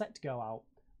reserve, set to go out.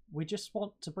 We just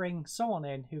want to bring someone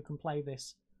in who can play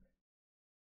this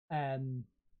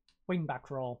wing-back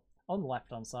role on the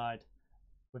left-hand side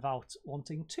without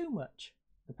wanting too much.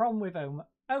 The problem with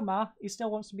Omar, he still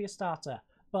wants to be a starter.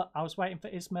 But I was waiting for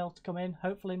Ismail to come in.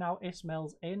 Hopefully now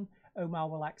Ismail's in, Omar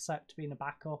will accept being a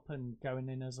backup and going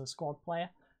in as a squad player.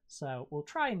 So we'll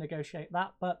try and negotiate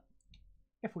that. But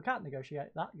if we can't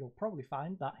negotiate that, you'll probably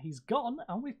find that he's gone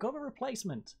and we've got a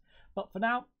replacement. But for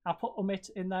now, I'll put Umit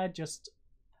in there just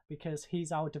because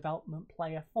he's our development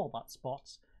player for that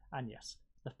spot. And yes,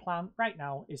 the plan right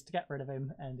now is to get rid of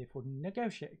him. And if we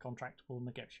negotiate a contract, we'll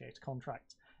negotiate a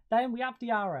contract. Then we have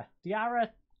Diarra.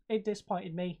 Diarra, it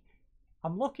disappointed me.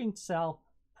 I'm looking to sell,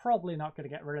 probably not going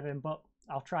to get rid of him, but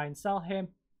I'll try and sell him.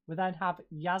 We then have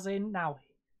Yazin. Now,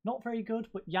 not very good,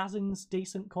 but Yazin's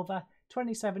decent cover.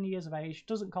 27 years of age,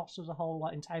 doesn't cost us a whole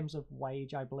lot in terms of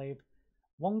wage, I believe.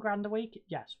 £1 grand a week?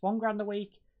 Yes, £1 grand a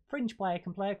week. Fringe player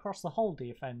can play across the whole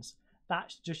defence.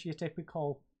 That's just your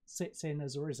typical sits in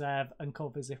as a reserve and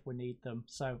covers if we need them.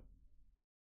 So,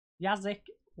 Yazik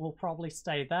will probably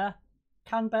stay there.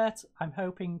 Canbert, I'm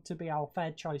hoping to be our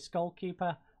third choice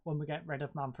goalkeeper when we get rid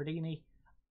of Manfredini.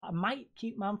 I might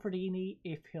keep Manfredini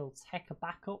if he'll take a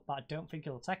backup, but I don't think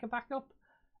he'll take a backup.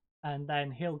 And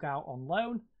then he'll go out on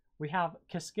loan. We have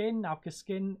Kaskin. Now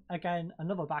Kaskin, again,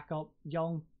 another backup,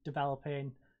 young,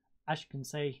 developing. As you can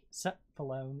see, set for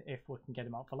loan if we can get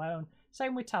him out for loan.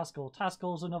 Same with Tazgul.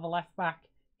 Tazgul's another left back.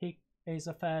 He is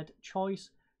a third choice.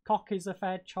 Koch is a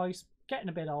third choice. Getting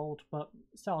a bit old, but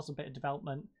still has a bit of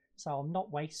development. So I'm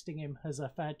not wasting him as a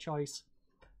third choice.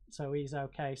 so he's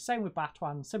okay. Same with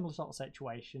Batwan, similar sort of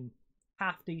situation.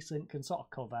 Half decent, can sort of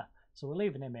cover, so we're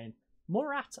leaving him in.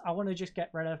 Murat, I want to just get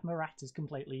rid of. Murat is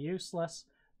completely useless,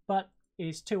 but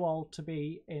he's too old to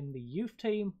be in the youth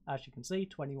team. As you can see,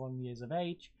 21 years of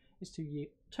age. He's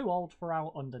too old for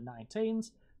our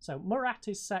under-19s. So Murat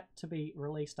is set to be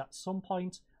released at some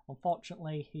point.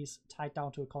 Unfortunately, he's tied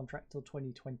down to a contract till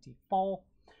 2024.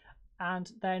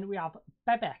 And then we have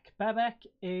Bebek. Bebek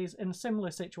is in a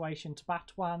similar situation to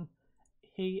Batwan.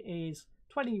 He is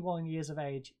 21 years of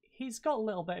age. He's got a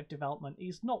little bit of development.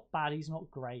 He's not bad, he's not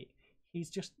great. He's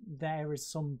just there is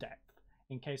some depth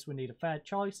in case we need a third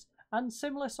choice. And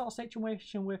similar sort of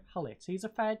situation with Halit. He's a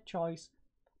third choice,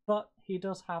 but he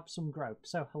does have some growth.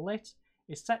 So Halit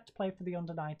is set to play for the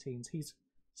under-19s. He's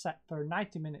set for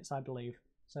 90 minutes, I believe.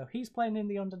 So he's playing in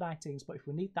the under-19s, but if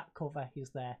we need that cover, he's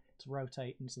there to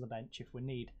rotate into the bench if we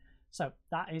need. So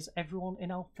that is everyone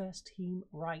in our first team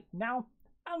right now.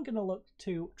 I'm going to look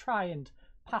to try and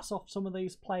pass off some of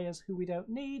these players who we don't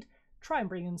need, try and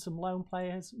bring in some loan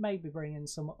players, maybe bring in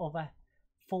some other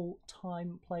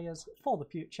full-time players for the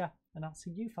future, and I'll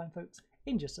see you fine folks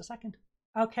in just a second.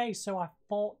 Okay, so I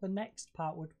thought the next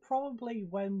part would probably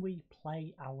when we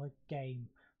play our game,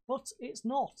 but it's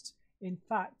not. In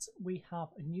fact, we have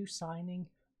a new signing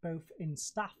both in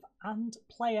staff and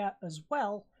player as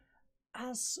well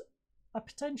as a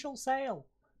potential sale.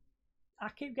 I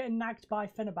keep getting nagged by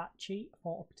Fenerbahce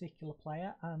for a particular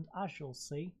player, and as you'll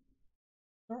see,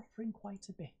 they're offering quite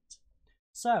a bit.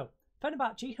 So,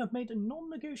 Fenerbahce have made a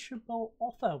non-negotiable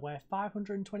offer worth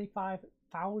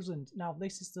 525,000. Now,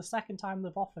 this is the second time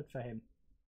they've offered for him.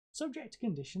 Subject to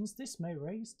conditions, this may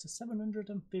raise to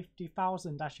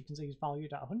 750,000. As you can see, he's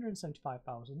valued at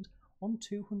 175,000 on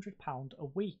 £200 a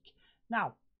week.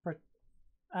 Now, for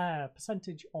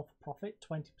percentage of profit,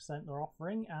 20% they're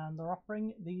offering, and they're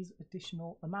offering these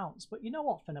additional amounts. But you know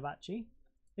what, Fenerbahce?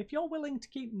 If you're willing to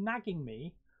keep nagging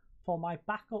me for my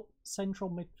backup central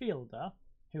midfielder,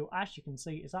 who, as you can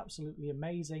see, is absolutely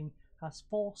amazing, has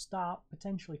 4-star,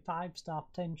 potentially 5-star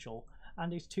potential,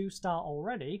 and is 2-star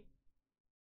already,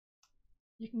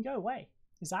 you can go away.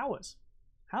 It's ours.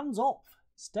 Hands off.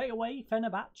 Stay away,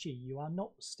 Fenerbahce. You are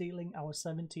not stealing our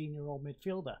 17-year-old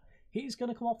midfielder. He's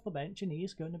going to come off the bench and he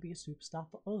is going to be a superstar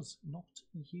for us, not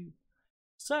you.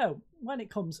 So, when it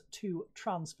comes to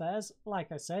transfers,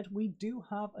 like I said, we do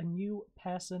have a new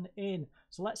person in.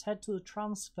 So let's head to the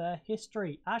transfer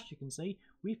history. As you can see,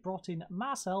 we've brought in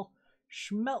Marcel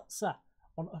Schmelzer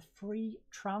on a free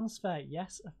transfer.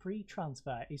 Yes, a free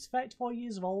transfer. He's 34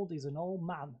 years old. He's an old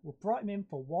man. We've brought him in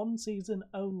for one season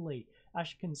only.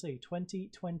 As you can see,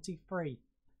 2023.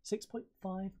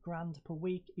 6.5 grand per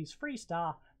week. He's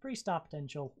 3-star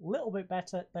potential. A little bit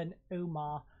better than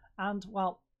Omar. And,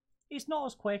 well, he's not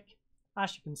as quick.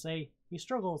 As you can see, he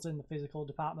struggles in the physical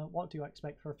department. What do you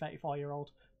expect for a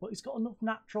 34-year-old? But he's got enough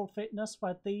natural fitness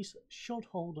where these should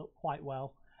hold up quite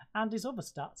well. And his other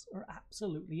stats are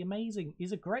absolutely amazing.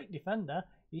 He's a great defender.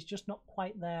 He's just not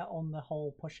quite there on the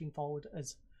whole pushing forward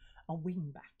as a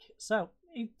wing back. So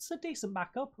it's a decent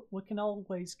backup. We can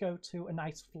always go to a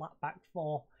nice flat back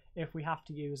four if we have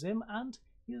to use him. And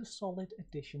he's a solid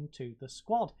addition to the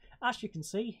squad. As you can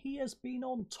see, he has been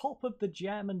on top of the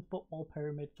German football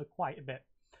pyramid for quite a bit.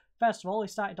 First of all, he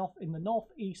started off in the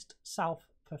Northeast South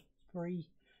for 3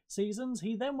 seasons.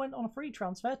 He then went on a free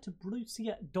transfer to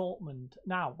Borussia Dortmund.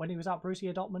 Now, when he was at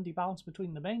Borussia Dortmund, he bounced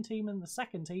between the main team and the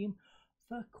second team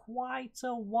for quite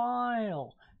a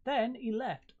while. Then he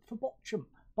left for Bochum.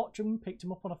 Bochum picked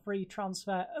him up on a free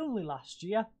transfer only last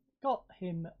year, got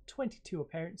him 22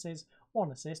 appearances,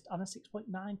 1 assist and a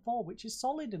 6.94, which is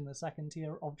solid in the second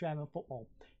tier of German football.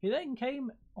 He then came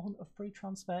on a free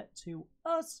transfer to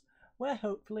us, where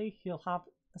hopefully he'll have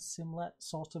a similar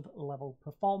sort of level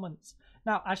performance.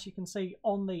 Now, as you can see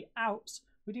on the outs,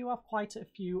 we do have quite a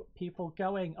few people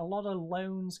going, a lot of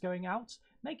loans going out,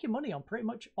 making money on pretty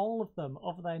much all of them,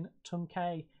 other than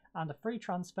Tunke and a free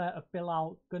transfer of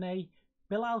Bilal Gunni.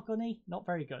 Bilal Gunni, not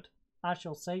very good. As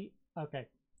you'll see, okay,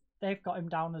 they've got him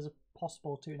down as a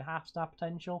possible 2.5-star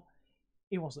potential.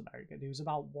 He wasn't very good. He was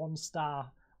about 1 star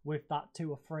with that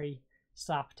 2 or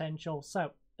 3-star potential.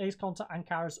 So he's gone to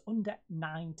Ankara's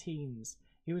under-19s.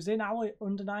 He was in our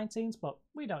under-19s, but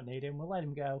we don't need him. We'll let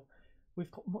him go.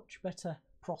 We've got much better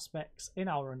prospects in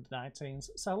our under-19s.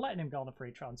 So letting him go on a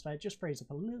free transfer just frees up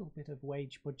a little bit of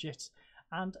wage budget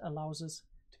and allows us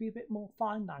to be a bit more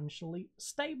financially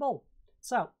stable.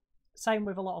 So, same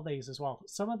with a lot of these as well.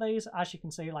 Some of these, as you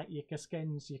can see, like your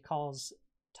Kaskins, your Koz,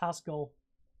 Tazgul,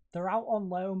 they're out on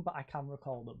loan, but I can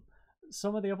recall them.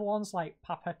 Some of the other ones, like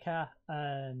Papaka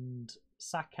and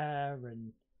Saka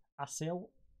and Asil,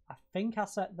 I think I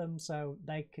set them so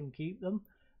they can keep them,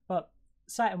 but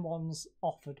certain ones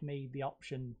offered me the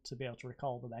option to be able to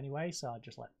recall them anyway, so I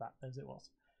just left that as it was.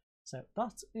 So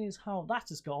that is how that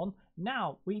has gone.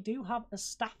 Now, we do have a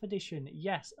staff addition.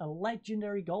 Yes, a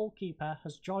legendary goalkeeper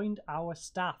has joined our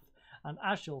staff. And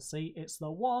as you'll see, it's the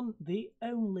one, the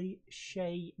only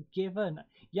Shay Given.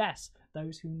 Yes,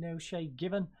 those who know Shay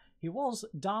Given, he was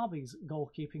Derby's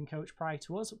goalkeeping coach prior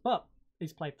to us, but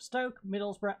he's played for Stoke,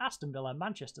 Middlesbrough, Aston Villa,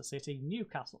 Manchester City,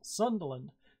 Newcastle,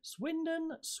 Sunderland,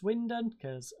 Swindon,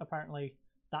 because apparently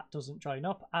that doesn't join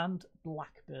up, and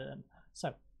Blackburn.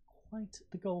 So, quite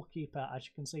the goalkeeper, as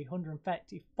you can see,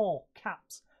 134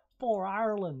 caps for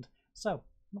Ireland. So,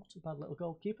 not a bad little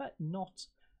goalkeeper, not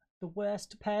the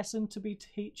worst person to be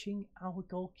teaching our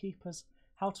goalkeepers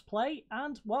how to play.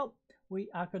 And, well, we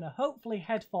are going to hopefully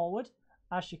head forward.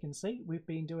 As you can see, we've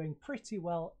been doing pretty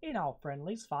well in our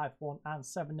friendlies, 5-1 and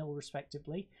 7-0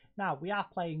 respectively. Now, we are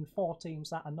playing 4 teams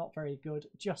that are not very good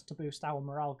just to boost our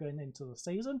morale going into the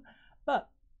season. But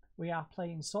we are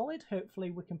playing solid. Hopefully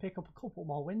we can pick up a couple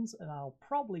more wins, and I'll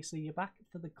probably see you back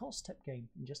for the Gostep game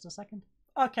in just a second.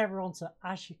 Okay everyone, so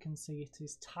as you can see, it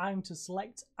is time to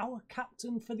select our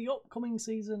captain for the upcoming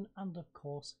season, and of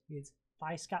course his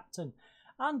vice captain.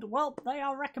 And well, they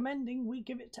are recommending we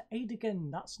give it to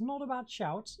Adigan. That's not a bad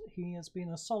shout. He has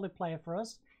been a solid player for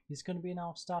us. He's going to be in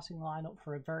our starting lineup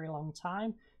for a very long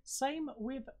time. Same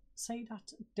with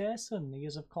Sedat Derson. He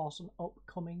is of course an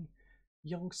upcoming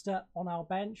youngster on our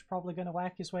bench, probably going to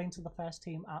work his way into the first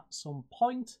team at some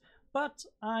point. But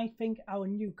I think our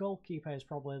new goalkeeper is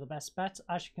probably the best bet.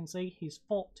 As you can see, he's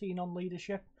 14 on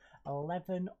leadership,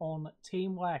 11 on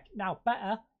teamwork. Now,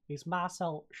 better is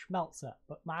Marcel Schmelzer,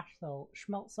 but Marcel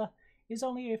Schmelzer is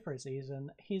only here for a season.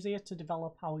 He's here to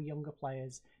develop our younger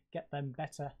players, get them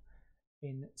better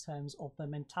in terms of their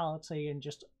mentality and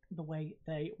just the way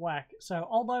they work. So,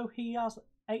 although he has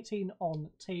 18 on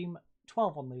team,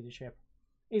 12 on leadership,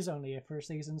 is only here for a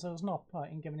season, so there's no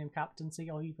point in giving him captaincy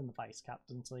or even the vice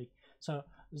captaincy. So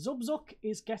Zubzuk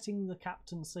is getting the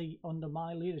captaincy under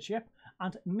my leadership,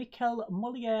 and Mikkel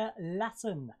Mullier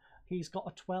Lassen, he's got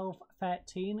a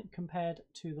 12-13 compared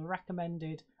to the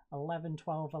recommended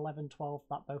 11-12, 11-12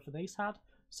 that both of these had.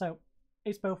 So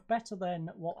it's both better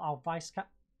than what our vice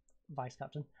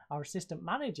captain, our assistant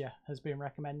manager, has been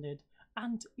recommended,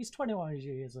 and he's 21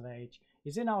 years of age.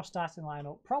 He's in our starting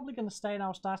lineup, probably going to stay in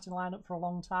our starting lineup for a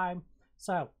long time.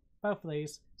 So, both of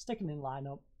these, sticking in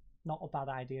lineup, not a bad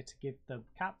idea to give them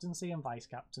captaincy and vice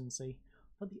captaincy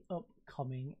for the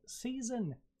upcoming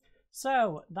season.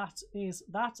 So, that is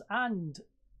that, and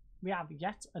we have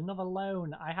yet another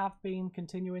loan. I have been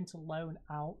continuing to loan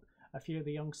out a few of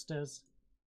the youngsters.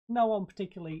 No one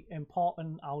particularly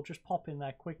important. I'll just pop in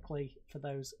there quickly for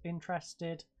those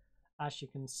interested. As you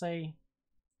can see,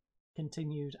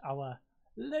 continued our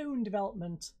loan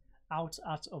development out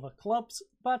at other clubs,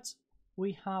 but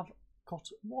we have got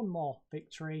one more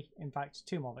victory, in fact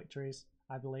 2 more victories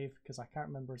I believe, because I can't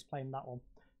remember us playing that one.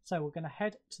 So we're going to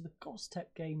head to the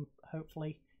Gostep game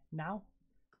hopefully now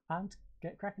and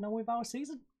get cracking on with our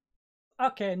season.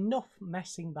 Okay, enough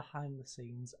messing behind the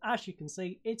scenes. As you can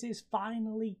see, it is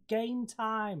finally game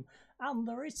time, and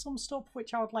there is some stuff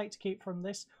which I would like to keep from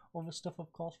this. Other stuff,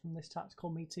 of course, from this tactical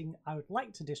meeting I would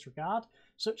like to disregard,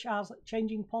 such as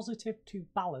changing positive to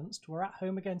balanced. We're at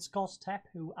home against Gostep,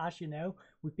 who, as you know,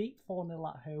 we beat 4-0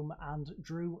 at home and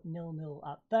drew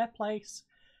 0-0 at their place.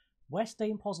 We're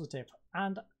staying positive,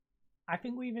 and I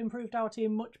think we've improved our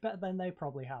team much better than they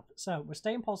probably have. So we're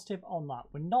staying positive on that.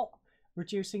 We're not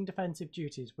reducing defensive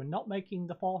duties. We're not making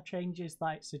the 4 changes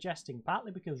that it's suggesting,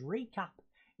 partly because Recap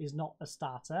is not a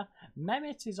starter.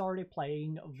 Mehmet is already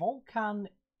playing. Volkan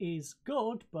is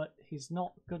good, but he's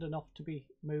not good enough to be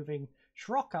moving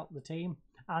Schrock out the team.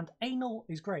 And Anal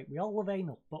is great. We all love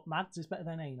Anal, but Mads is better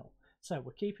than Anal. So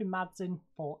we're keeping Mads in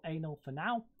for Anal for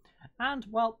now. And,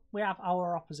 well, we have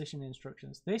our opposition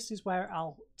instructions. This is where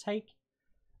I'll take,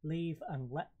 leave,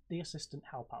 and let the assistant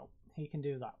help out. He can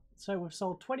do that. So we've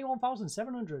sold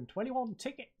 21,721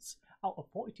 tickets out of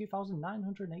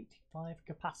 42,985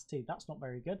 capacity. That's not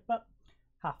very good, but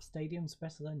half stadium's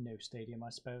better than no stadium,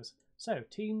 I suppose. So,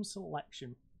 team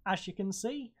selection. As you can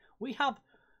see, we have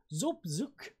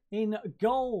Zubzuk in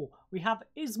goal. We have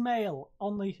Ismail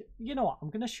on the... You know what? I'm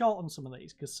going to shorten some of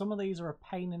these, because some of these are a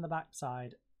pain in the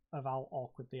backside of how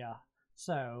awkward they are.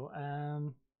 So,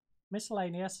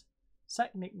 miscellaneous.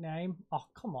 Set nickname. Oh,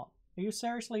 come on. Are you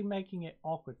seriously making it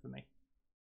awkward for me?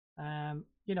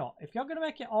 You know, if you're going to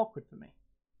make it awkward for me,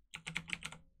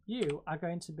 you are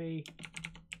going to be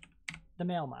the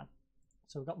mailman.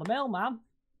 So we've got the mailman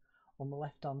on the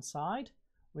left-hand side.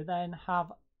 We then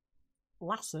have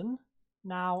Lassen,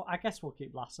 Now, I guess we'll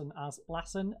keep Lassen as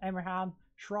Lassen. Emrihan,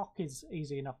 Schrock is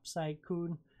easy enough to say.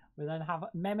 Kuhn. We then have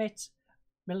Mehmet,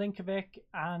 Milinkovic,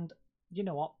 and you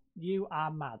know what? You are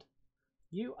mad.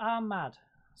 You are mad.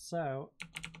 So,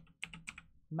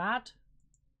 mad.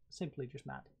 Simply just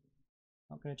mad.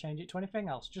 Not going to change it to anything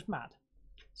else. Just mad.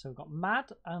 So we've got mad,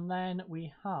 and then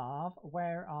we have...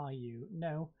 Where are you?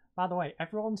 No. By the way,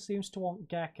 everyone seems to want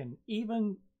Gherkin.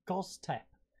 Even Goztep.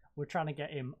 We're trying to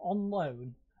get him on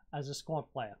loan as a squad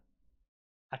player.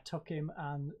 I took him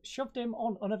and shoved him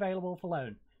on unavailable for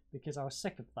loan because I was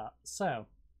sick of that. So,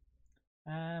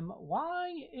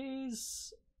 why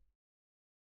is...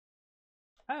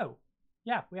 Oh,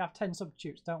 yeah, we have 10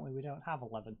 substitutes, don't we? We don't have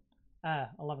 11.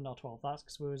 11 or 12. That's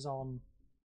because we was on...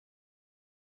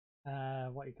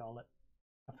 what do you call it?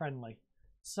 A friendly.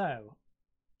 So,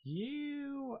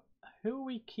 you... Who are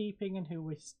we keeping and who are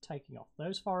we taking off?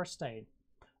 Those four are staying.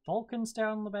 Volkan stay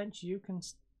on the bench. You can...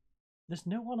 There's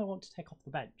no one I want to take off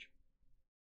the bench.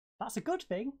 That's a good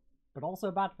thing, but also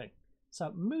a bad thing.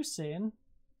 So Musin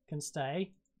can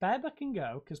stay. Berber can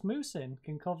go, because Musin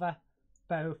can cover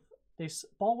both this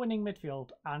ball-winning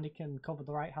midfield and he can cover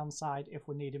the right-hand side if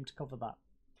we need him to cover that.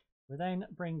 We then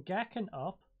bring Gherkin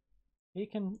up. He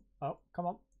can... Oh, come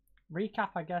on.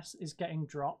 Recap, I guess, is getting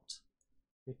dropped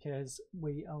because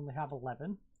we only have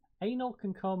 11. Anal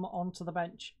can come onto the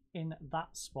bench in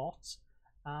that spot.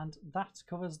 And that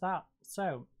covers that.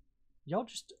 So, you're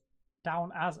just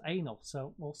down as Anal.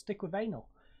 So, we'll stick with Anal.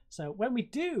 So, when we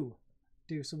do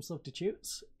some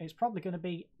substitutes, it's probably going to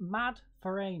be mad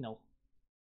for Anal.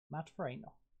 Mad for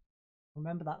Anal.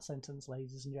 Remember that sentence,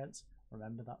 ladies and gents.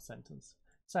 Remember that sentence.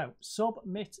 So,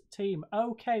 submit team.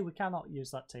 Okay, we cannot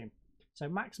use that team. So,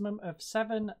 maximum of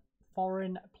 7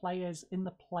 foreign players in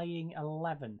the playing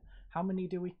 11. How many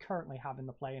do we currently have in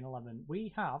the playing 11?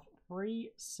 We have 3,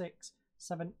 6,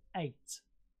 7, 8.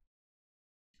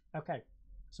 Okay,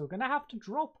 so we're going to have to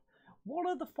drop one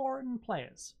of the foreign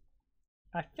players.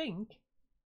 I think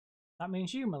that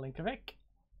means you, Milinkovic,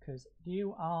 because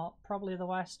you are probably the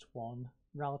worst one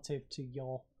relative to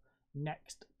your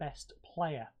next best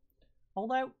player.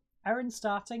 Although Aaron's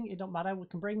starting, it don't matter. We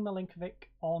can bring Milinkovic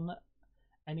on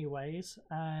anyways.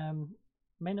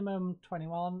 Minimum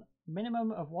 21,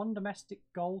 minimum of 1 domestic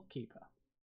goalkeeper.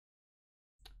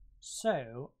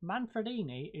 So,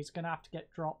 Manfredini is going to have to get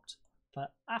dropped for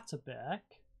Atterberg,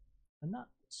 and that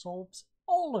solves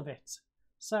all of it.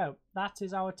 So, that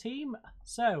is our team.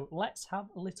 So, let's have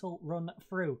a little run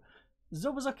through.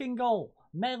 Zubazuk in goal,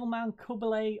 Mailman,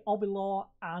 Kubele, Obilor,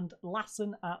 and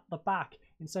Lassen at the back.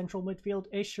 In central midfield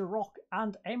is Sharok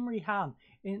and Emrihan.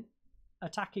 In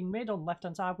attacking mid on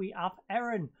left-hand side, we have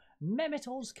Eren. Mehmet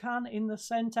Ozkan in the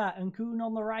centre and Kuhn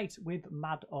on the right with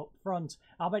Mad up front.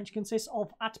 Our bench consists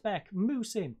of Atbek,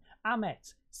 Musin,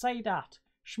 Ahmet, Seydat,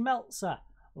 Schmelzer,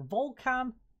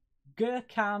 Volkan,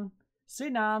 Gurkan,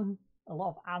 Sinan, a lot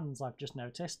of Ans I've just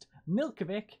noticed,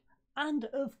 Milkovic, and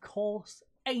of course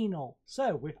Anal.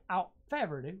 So without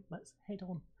further ado, let's head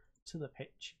on to the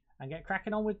pitch and get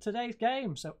cracking on with today's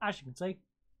game. So as you can see,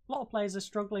 a lot of players are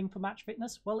struggling for match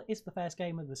fitness. Well, it's the first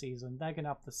game of the season. They're going to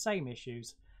have the same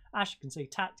issues. As you can see,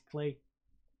 tactically,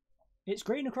 it's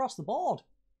green across the board.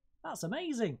 That's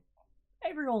amazing.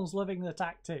 Everyone's loving the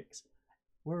tactics.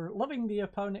 We're loving the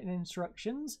opponent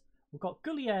instructions. We've got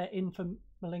Gullier in for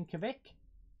Milinkovic.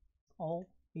 All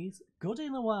is good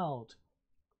in the world.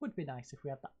 Would be nice if we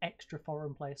had that extra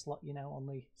foreign player slot, you know, on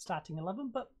the starting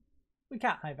 11, but we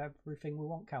can't have everything we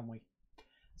want, can we?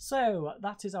 So,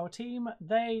 that is our team.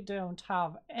 They don't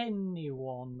have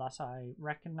anyone that I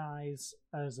recognise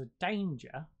as a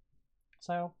danger.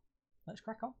 So, let's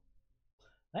crack on.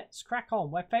 Let's crack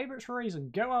on. We're favourites for a reason.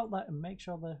 Go out there and make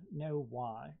sure they know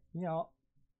why. You know,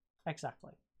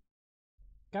 exactly.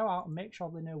 Go out and make sure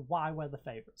they know why we're the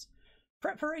favourites.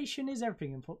 Preparation is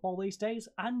everything in football these days,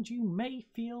 and you may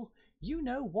feel you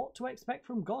know what to expect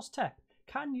from Goztep.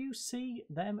 Can you see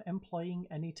them employing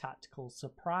any tactical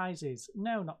surprises?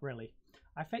 No, not really.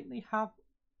 I think they have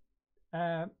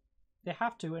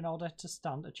to in order to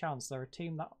stand a chance. They're a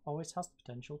team that always has the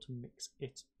potential to mix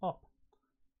it up.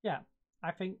 Yeah,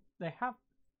 I think they have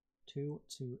to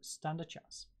stand a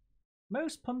chance.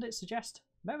 Most pundits suggest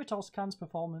Mehmet Ozkan's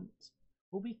performance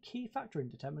will be a key factor in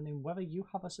determining whether you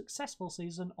have a successful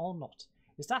season or not.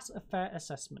 Is that a fair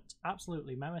assessment?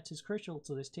 Absolutely. Mehmet is crucial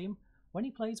to this team. When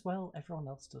he plays well, everyone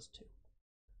else does too.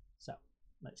 So,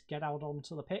 let's get out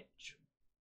onto the pitch.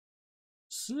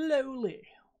 Slowly,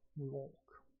 we walk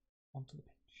onto the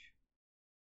pitch.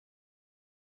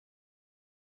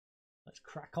 Let's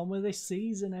crack on with this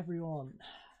season, everyone.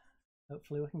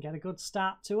 Hopefully we can get a good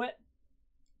start to it.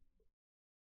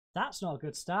 That's not a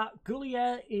good start.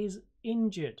 Gullier is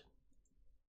injured.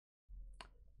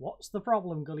 What's the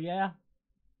problem, Gullier?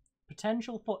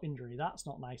 Potential foot injury. That's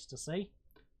not nice to see.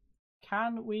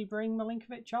 Can we bring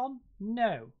Milinkovic on?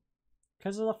 No.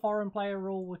 Because of the foreign player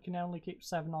rule, we can only keep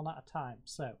 7 on at a time.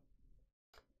 So,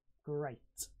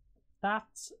 great.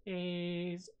 That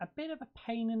is a bit of a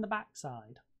pain in the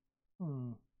backside.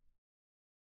 Can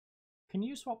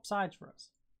you swap sides for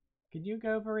us? Can you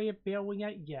go over here, be a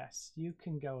winger? Yes, you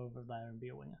can go over there and be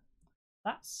a winger.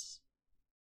 That's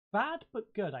bad,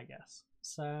 but good, I guess.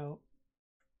 So,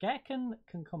 Gerkan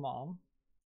can come on.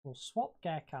 We'll swap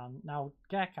Gerkan. Now,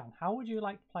 Gerkan, how would you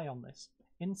like to play on this?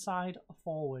 Inside or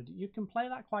forward? You can play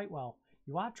that quite well.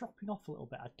 You are dropping off a little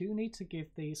bit. I do need to give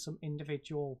these some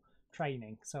individual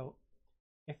training. So,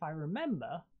 if I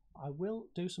remember, I will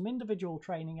do some individual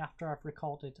training after I've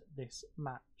recorded this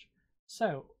match.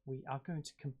 So, we are going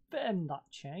to confirm that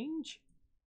change.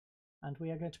 And we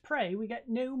are going to pray we get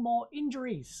no more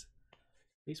injuries.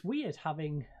 It's weird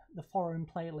having the foreign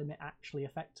player limit actually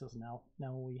affect us now.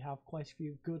 Now we have quite a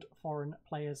few good foreign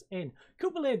players in.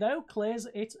 Kubale, though, clears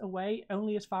it away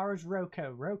only as far as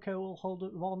Roko. Roko will hold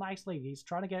up the ball nicely. He's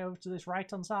trying to get over to this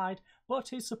right-hand side, but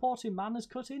his supporting man has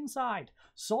cut inside.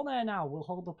 Sonner now will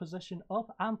hold the position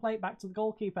up and play it back to the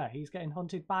goalkeeper. He's getting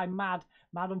hunted by Mad.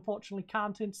 Mad unfortunately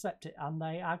can't intercept it, and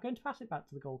they are going to pass it back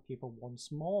to the goalkeeper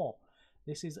once more.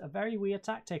 This is a very weird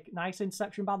tactic. Nice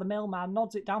interception by the mailman.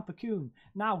 Nods it down for Kuhn.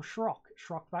 Now Schrock.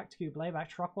 Schrock back to Kubale. Back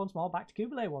to Schrock once more. Back to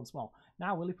Kubale once more.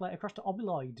 Now will he play it across to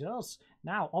Oblor? He does.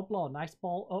 Now Oblor. Nice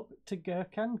ball up to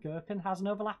Gerkan. Gerkan has an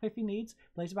overlap if he needs.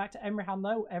 Plays it back to Emrehan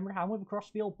though. Emrehan with a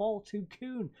crossfield ball to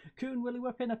Kuhn. Kuhn, will he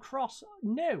whip in a cross?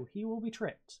 No, he will be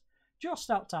tripped.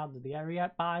 Just outside of the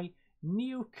area by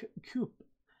Nuke Koop.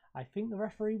 I think the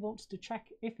referee wants to check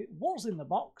if it was in the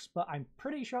box, but I'm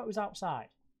pretty sure it was outside.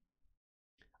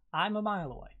 I'm a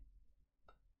mile away.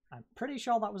 I'm pretty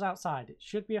sure that was outside. It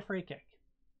should be a free kick.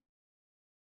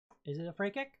 Is it a free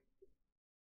kick?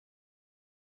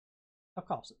 Of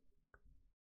course. Of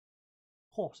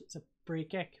course it's a free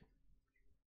kick.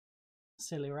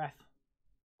 Silly ref.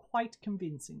 Quite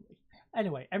convincingly.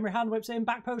 Anyway, Emrehan whips in.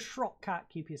 Back post. Schrock can't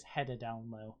keep his header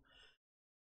down though.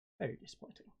 Very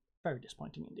disappointing. Very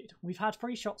disappointing indeed. We've had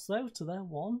 3 shots though to their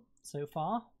 1 so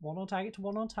far. 1 on target to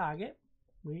 1 on target.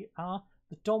 We are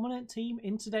the dominant team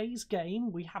in today's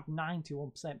game. We have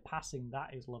 91% passing.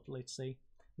 That is lovely to see.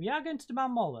 We are going to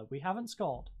demand more though. We haven't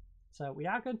scored. So we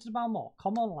are going to demand more.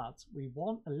 Come on lads. We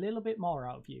want a little bit more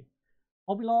out of you.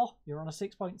 Obilor, you're on a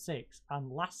 6.6.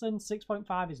 And Lassen,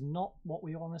 6.5 is not what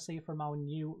we want to see from our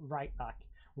new right back.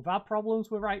 We've had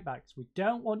problems with right backs. We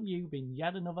don't want you being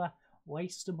yet another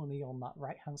waste of money on that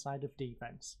right hand side of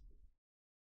defence.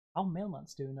 Our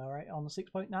mailman's doing alright on a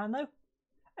 6.9 though.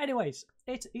 Anyways,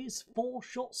 it is 4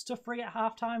 shots to 3 at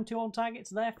half-time, 2 on target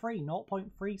to their 3,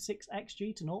 0.36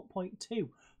 XG to 0.2.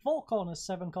 4 corners,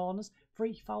 7 corners,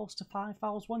 3 fouls to 5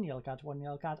 fouls, 1 yellow card to 1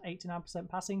 yellow card, 89%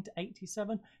 passing to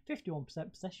 87,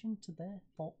 51% possession to their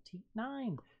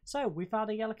 49. So we've had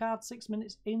a yellow card 6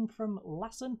 minutes in from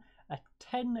Lassen, a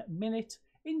 10-minute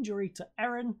injury to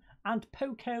Erin, and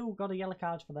Poco got a yellow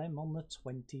card for them on the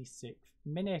 26th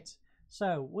minute.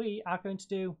 So we are going to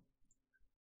do...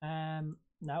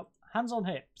 no, hands on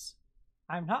hips.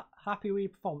 I'm not happy with your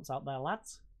performance out there,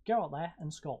 lads. Go out there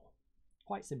and score.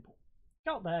 Quite simple.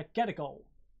 Go out there, get a goal.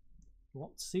 You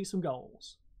want to see some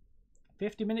goals.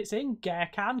 50 minutes in,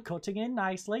 Gerkan cutting in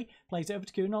nicely. Plays it over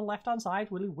to Kuhn on the left-hand side.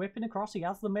 Will he whipping across? He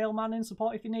has the mailman in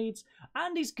support if he needs.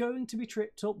 And he's going to be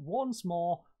tripped up once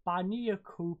more by Nia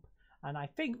Coop. And I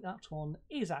think that one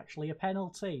is actually a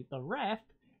penalty. The ref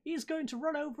is going to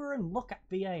run over and look at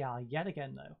VAR yet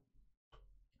again, though.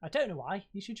 I don't know why.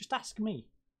 You should just ask me.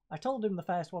 I told him the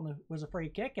first one was a free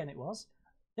kick, and it was.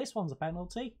 This one's a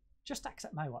penalty. Just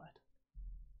accept my word.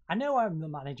 I know I'm the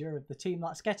manager of the team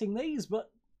that's getting these,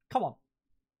 but come on.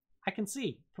 I can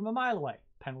see from a mile away.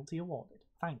 Penalty awarded.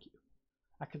 Thank you.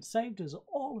 I could have saved us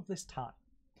all of this time.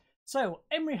 So,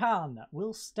 Emrehan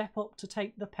will step up to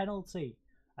take the penalty.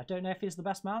 I don't know if he's the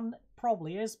best man.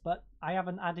 Probably is, but I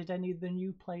haven't added any of the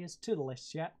new players to the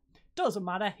list yet. Doesn't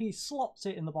matter, he slots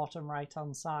it in the bottom right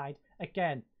hand side.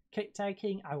 Again, kick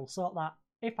taking, I will sort that,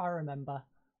 if I remember,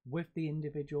 with the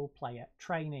individual player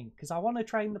training. Because I want to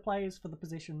train the players for the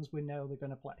positions we know they're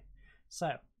going to play.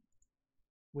 So,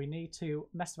 we need to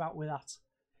mess about with that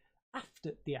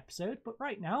after the episode. But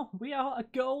right now, we are a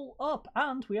goal up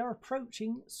and we are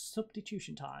approaching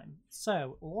substitution time.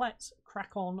 So, let's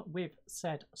crack on with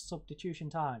said substitution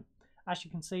time. As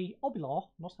you can see, Obilor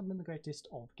not having the greatest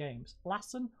of games.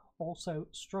 Lassen also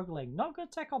struggling. Not going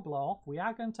to take Obilor off. We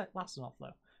are going to take Lassen off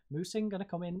though. Musing going to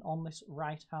come in on this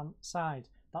right hand side.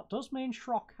 that does mean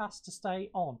Schrock has to stay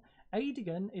on.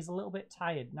 Adigan is a little bit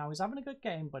tired. Now, he's having a good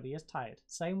game, but he is tired.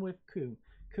 Same with Kuhn.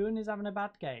 Kuhn is having a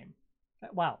bad game.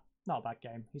 Well, not a bad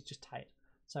game. He's just tired.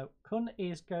 So, Kuhn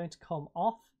is going to come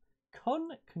off.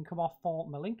 Kuhn can come off for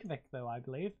Milinkovic, though, I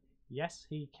believe. Yes,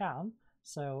 he can.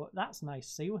 So, that's nice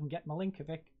to see. We can get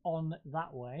Milinkovic on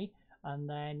that way. And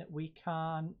then we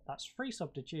can... That's 3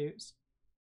 substitutes.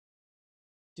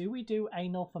 Do we do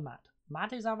Anal for Mad?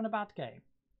 Mad is having a bad game.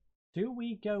 Do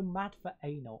we go mad for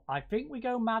Anal? I think we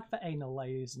go mad for Anal,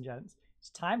 ladies and gents. It's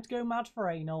time to go mad for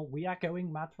Anal. We are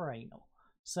going mad for Anal.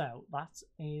 So that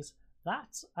is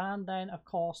that. And then, of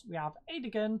course, we have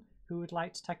Adigan, who would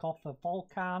like to take off for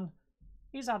Volkan.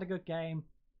 He's had a good game.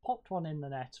 Popped one in the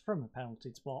net from a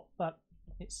penalty spot. But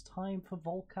it's time for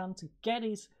Volkan to get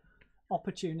his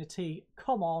opportunity.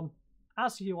 Come on.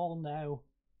 As you all know,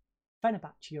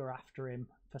 Fenerbahce are after him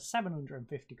for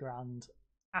 750 grand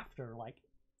after, like,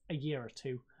 a year or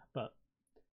two, but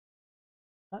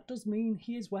that does mean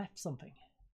he is worth something.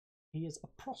 He is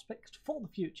a prospect for the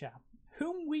future,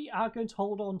 whom we are going to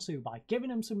hold on to by giving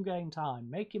him some game time,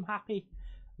 make him happy,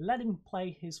 let him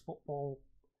play his football,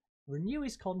 renew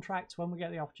his contract when we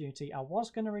get the opportunity. I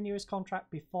was going to renew his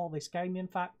contract before this game, in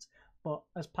fact, but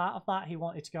as part of that, he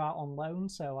wanted to go out on loan,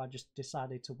 so I just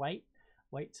decided to wait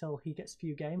till he gets a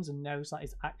few games and knows that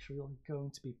he's actually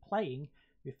going to be playing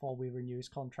before we renew his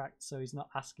contract, so he's not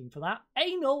asking for that.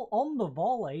 Anal on the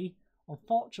volley.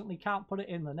 Unfortunately, can't put it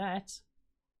in the net.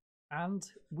 And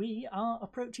we are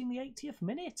approaching the 80th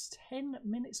minute, 10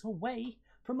 minutes away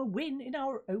from a win in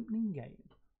our opening game,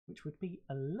 which would be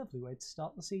a lovely way to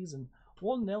start the season.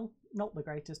 1-0, not the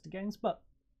greatest of games, but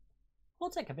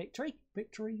we'll take a victory.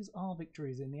 Victories are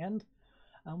victories in the end,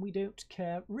 and we don't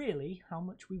care really how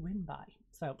much we win by.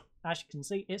 So, as you can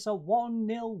see, it's a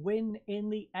 1-0 win in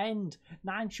the end.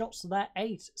 9 shots to their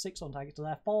 8, 6 on target to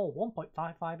their 4,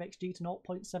 1.55 XG to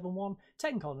 0.71,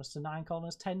 10 corners to 9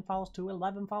 corners, 10 fouls to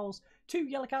 11 fouls, 2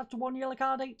 yellow cards to 1 yellow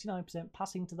card, 89%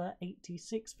 passing to their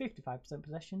 86, 55%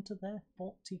 possession to their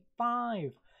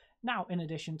 45. Now, in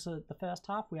addition to the first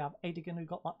half, we have Adigan who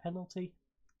got that penalty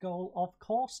goal, of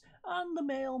course, and the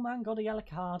mailman got a yellow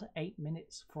card 8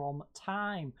 minutes from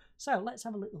time. So let's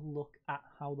have a little look at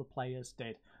how the players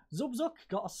did. Zubzuk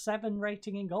got a 7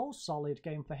 rating in goals, solid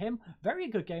game for him. Very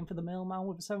good game for the mailman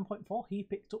with a 7.4. He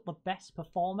picked up the best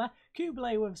performer.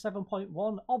 Kuble with a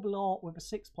 7.1, Oblor with a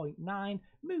 6.9,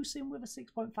 Musin with a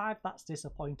 6.5, that's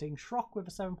disappointing. Schrock with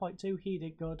a 7.2, he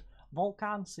did good.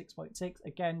 Volkan 6.6,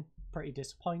 again pretty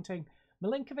disappointing.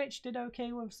 Milinkovic did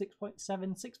okay with 6.7,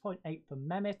 6.8 for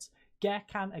Mehmet.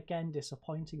 Gerkan again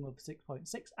disappointing with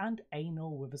 6.6, and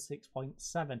Anal with a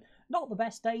 6.7. Not the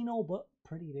best Anal, but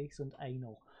pretty decent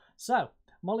Anal. So,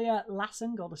 Mollier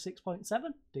Lassen got a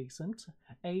 6.7, decent.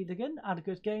 Adigan had a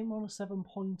good game on a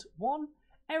 7.1.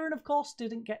 Aaron, of course,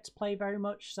 didn't get to play very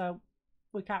much, so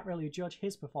we can't really judge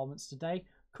his performance today.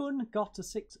 Kun got a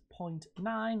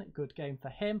 6.9, good game for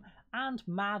him. And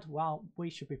Mad, well, we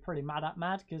should be pretty mad at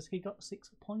Mad because he got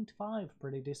 6.5,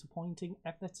 pretty disappointing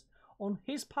effort on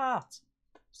his part.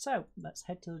 So, let's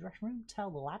head to the dressing room,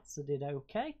 tell the lads they did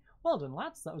okay. Well done,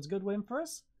 lads, that was a good win for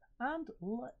us. And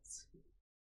let's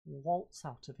waltz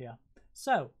out of here.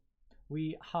 So,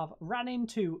 we have ran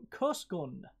into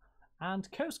Kosgun, and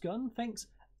Kosgun thinks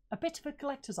a bit of a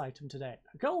collector's item today.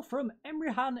 A goal from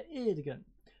Emrehan Erdogan.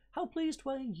 How pleased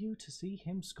were you to see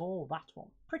him score that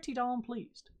one? Pretty darn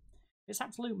pleased. It's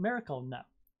absolute miracle now.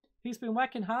 He's been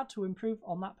working hard to improve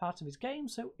on that part of his game,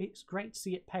 so it's great to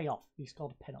see it pay off. He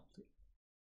scored a penalty.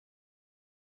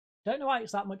 Don't know why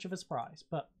it's that much of a surprise,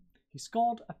 but he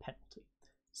scored a penalty.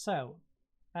 So,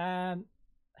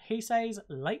 he says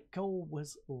late goal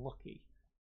was lucky.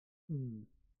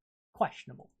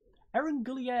 Questionable. Aaron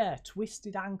Gullier,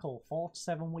 twisted ankle, 4 to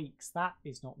 7 weeks. That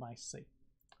is not nice to see.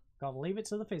 Gotta leave it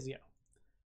to the physio.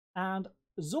 And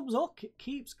Zubzuk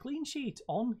keeps clean sheet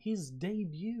on his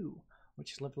debut,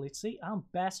 which is lovely to see. And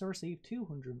Bersa received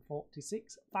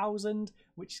 246,000,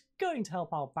 which is going to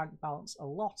help our bank balance a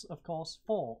lot, of course,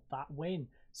 for that win.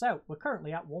 So we're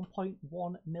currently at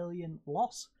 1.1 million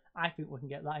loss. I think we can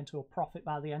get that into a profit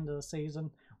by the end of the season.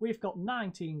 We've got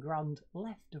 19 grand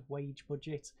left of wage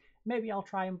budget. Maybe I'll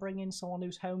try and bring in someone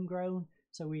who's homegrown,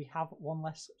 so we have one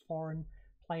less foreign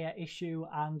player issue,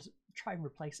 and try and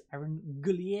replace Aaron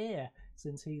Gullier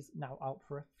since he's now out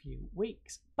for a few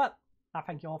weeks. But I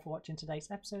thank you all for watching today's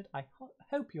episode. I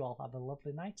hope you all have a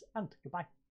lovely night, and goodbye.